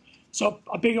pore. So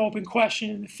a big open question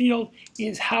in the field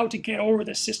is how to get over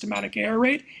this systematic error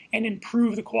rate and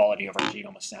improve the quality of our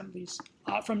genome assemblies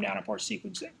from nanopore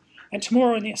sequencing. And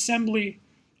tomorrow in the assembly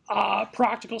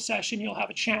practical session, you'll have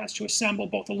a chance to assemble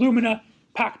both Illumina,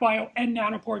 PacBio, and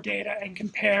nanopore data and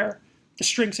compare the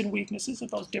strengths and weaknesses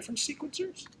of those different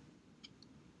sequencers.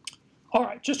 All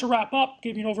right, just to wrap up,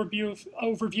 give you an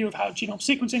overview of how genome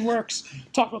sequencing works,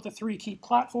 talk about the 3 key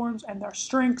platforms and their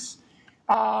strengths.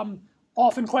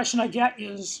 Often question I get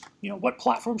is, what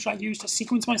platform should I use to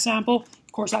sequence my sample?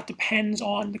 Of course, that depends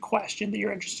on the question that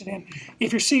you're interested in.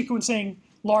 If you're sequencing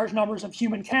large numbers of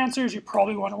human cancers, you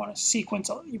probably want to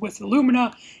sequence with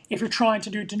Illumina. If you're trying to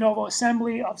do de novo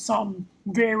assembly of some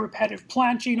very repetitive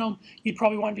plant genome, you'd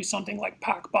probably want to do something like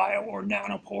PacBio or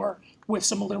nanopore with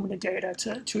some Illumina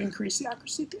data to increase the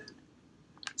accuracy at the end.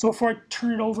 So before I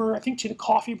turn it over, I think, to the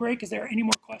coffee break, is there any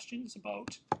more questions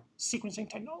about sequencing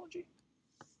technology?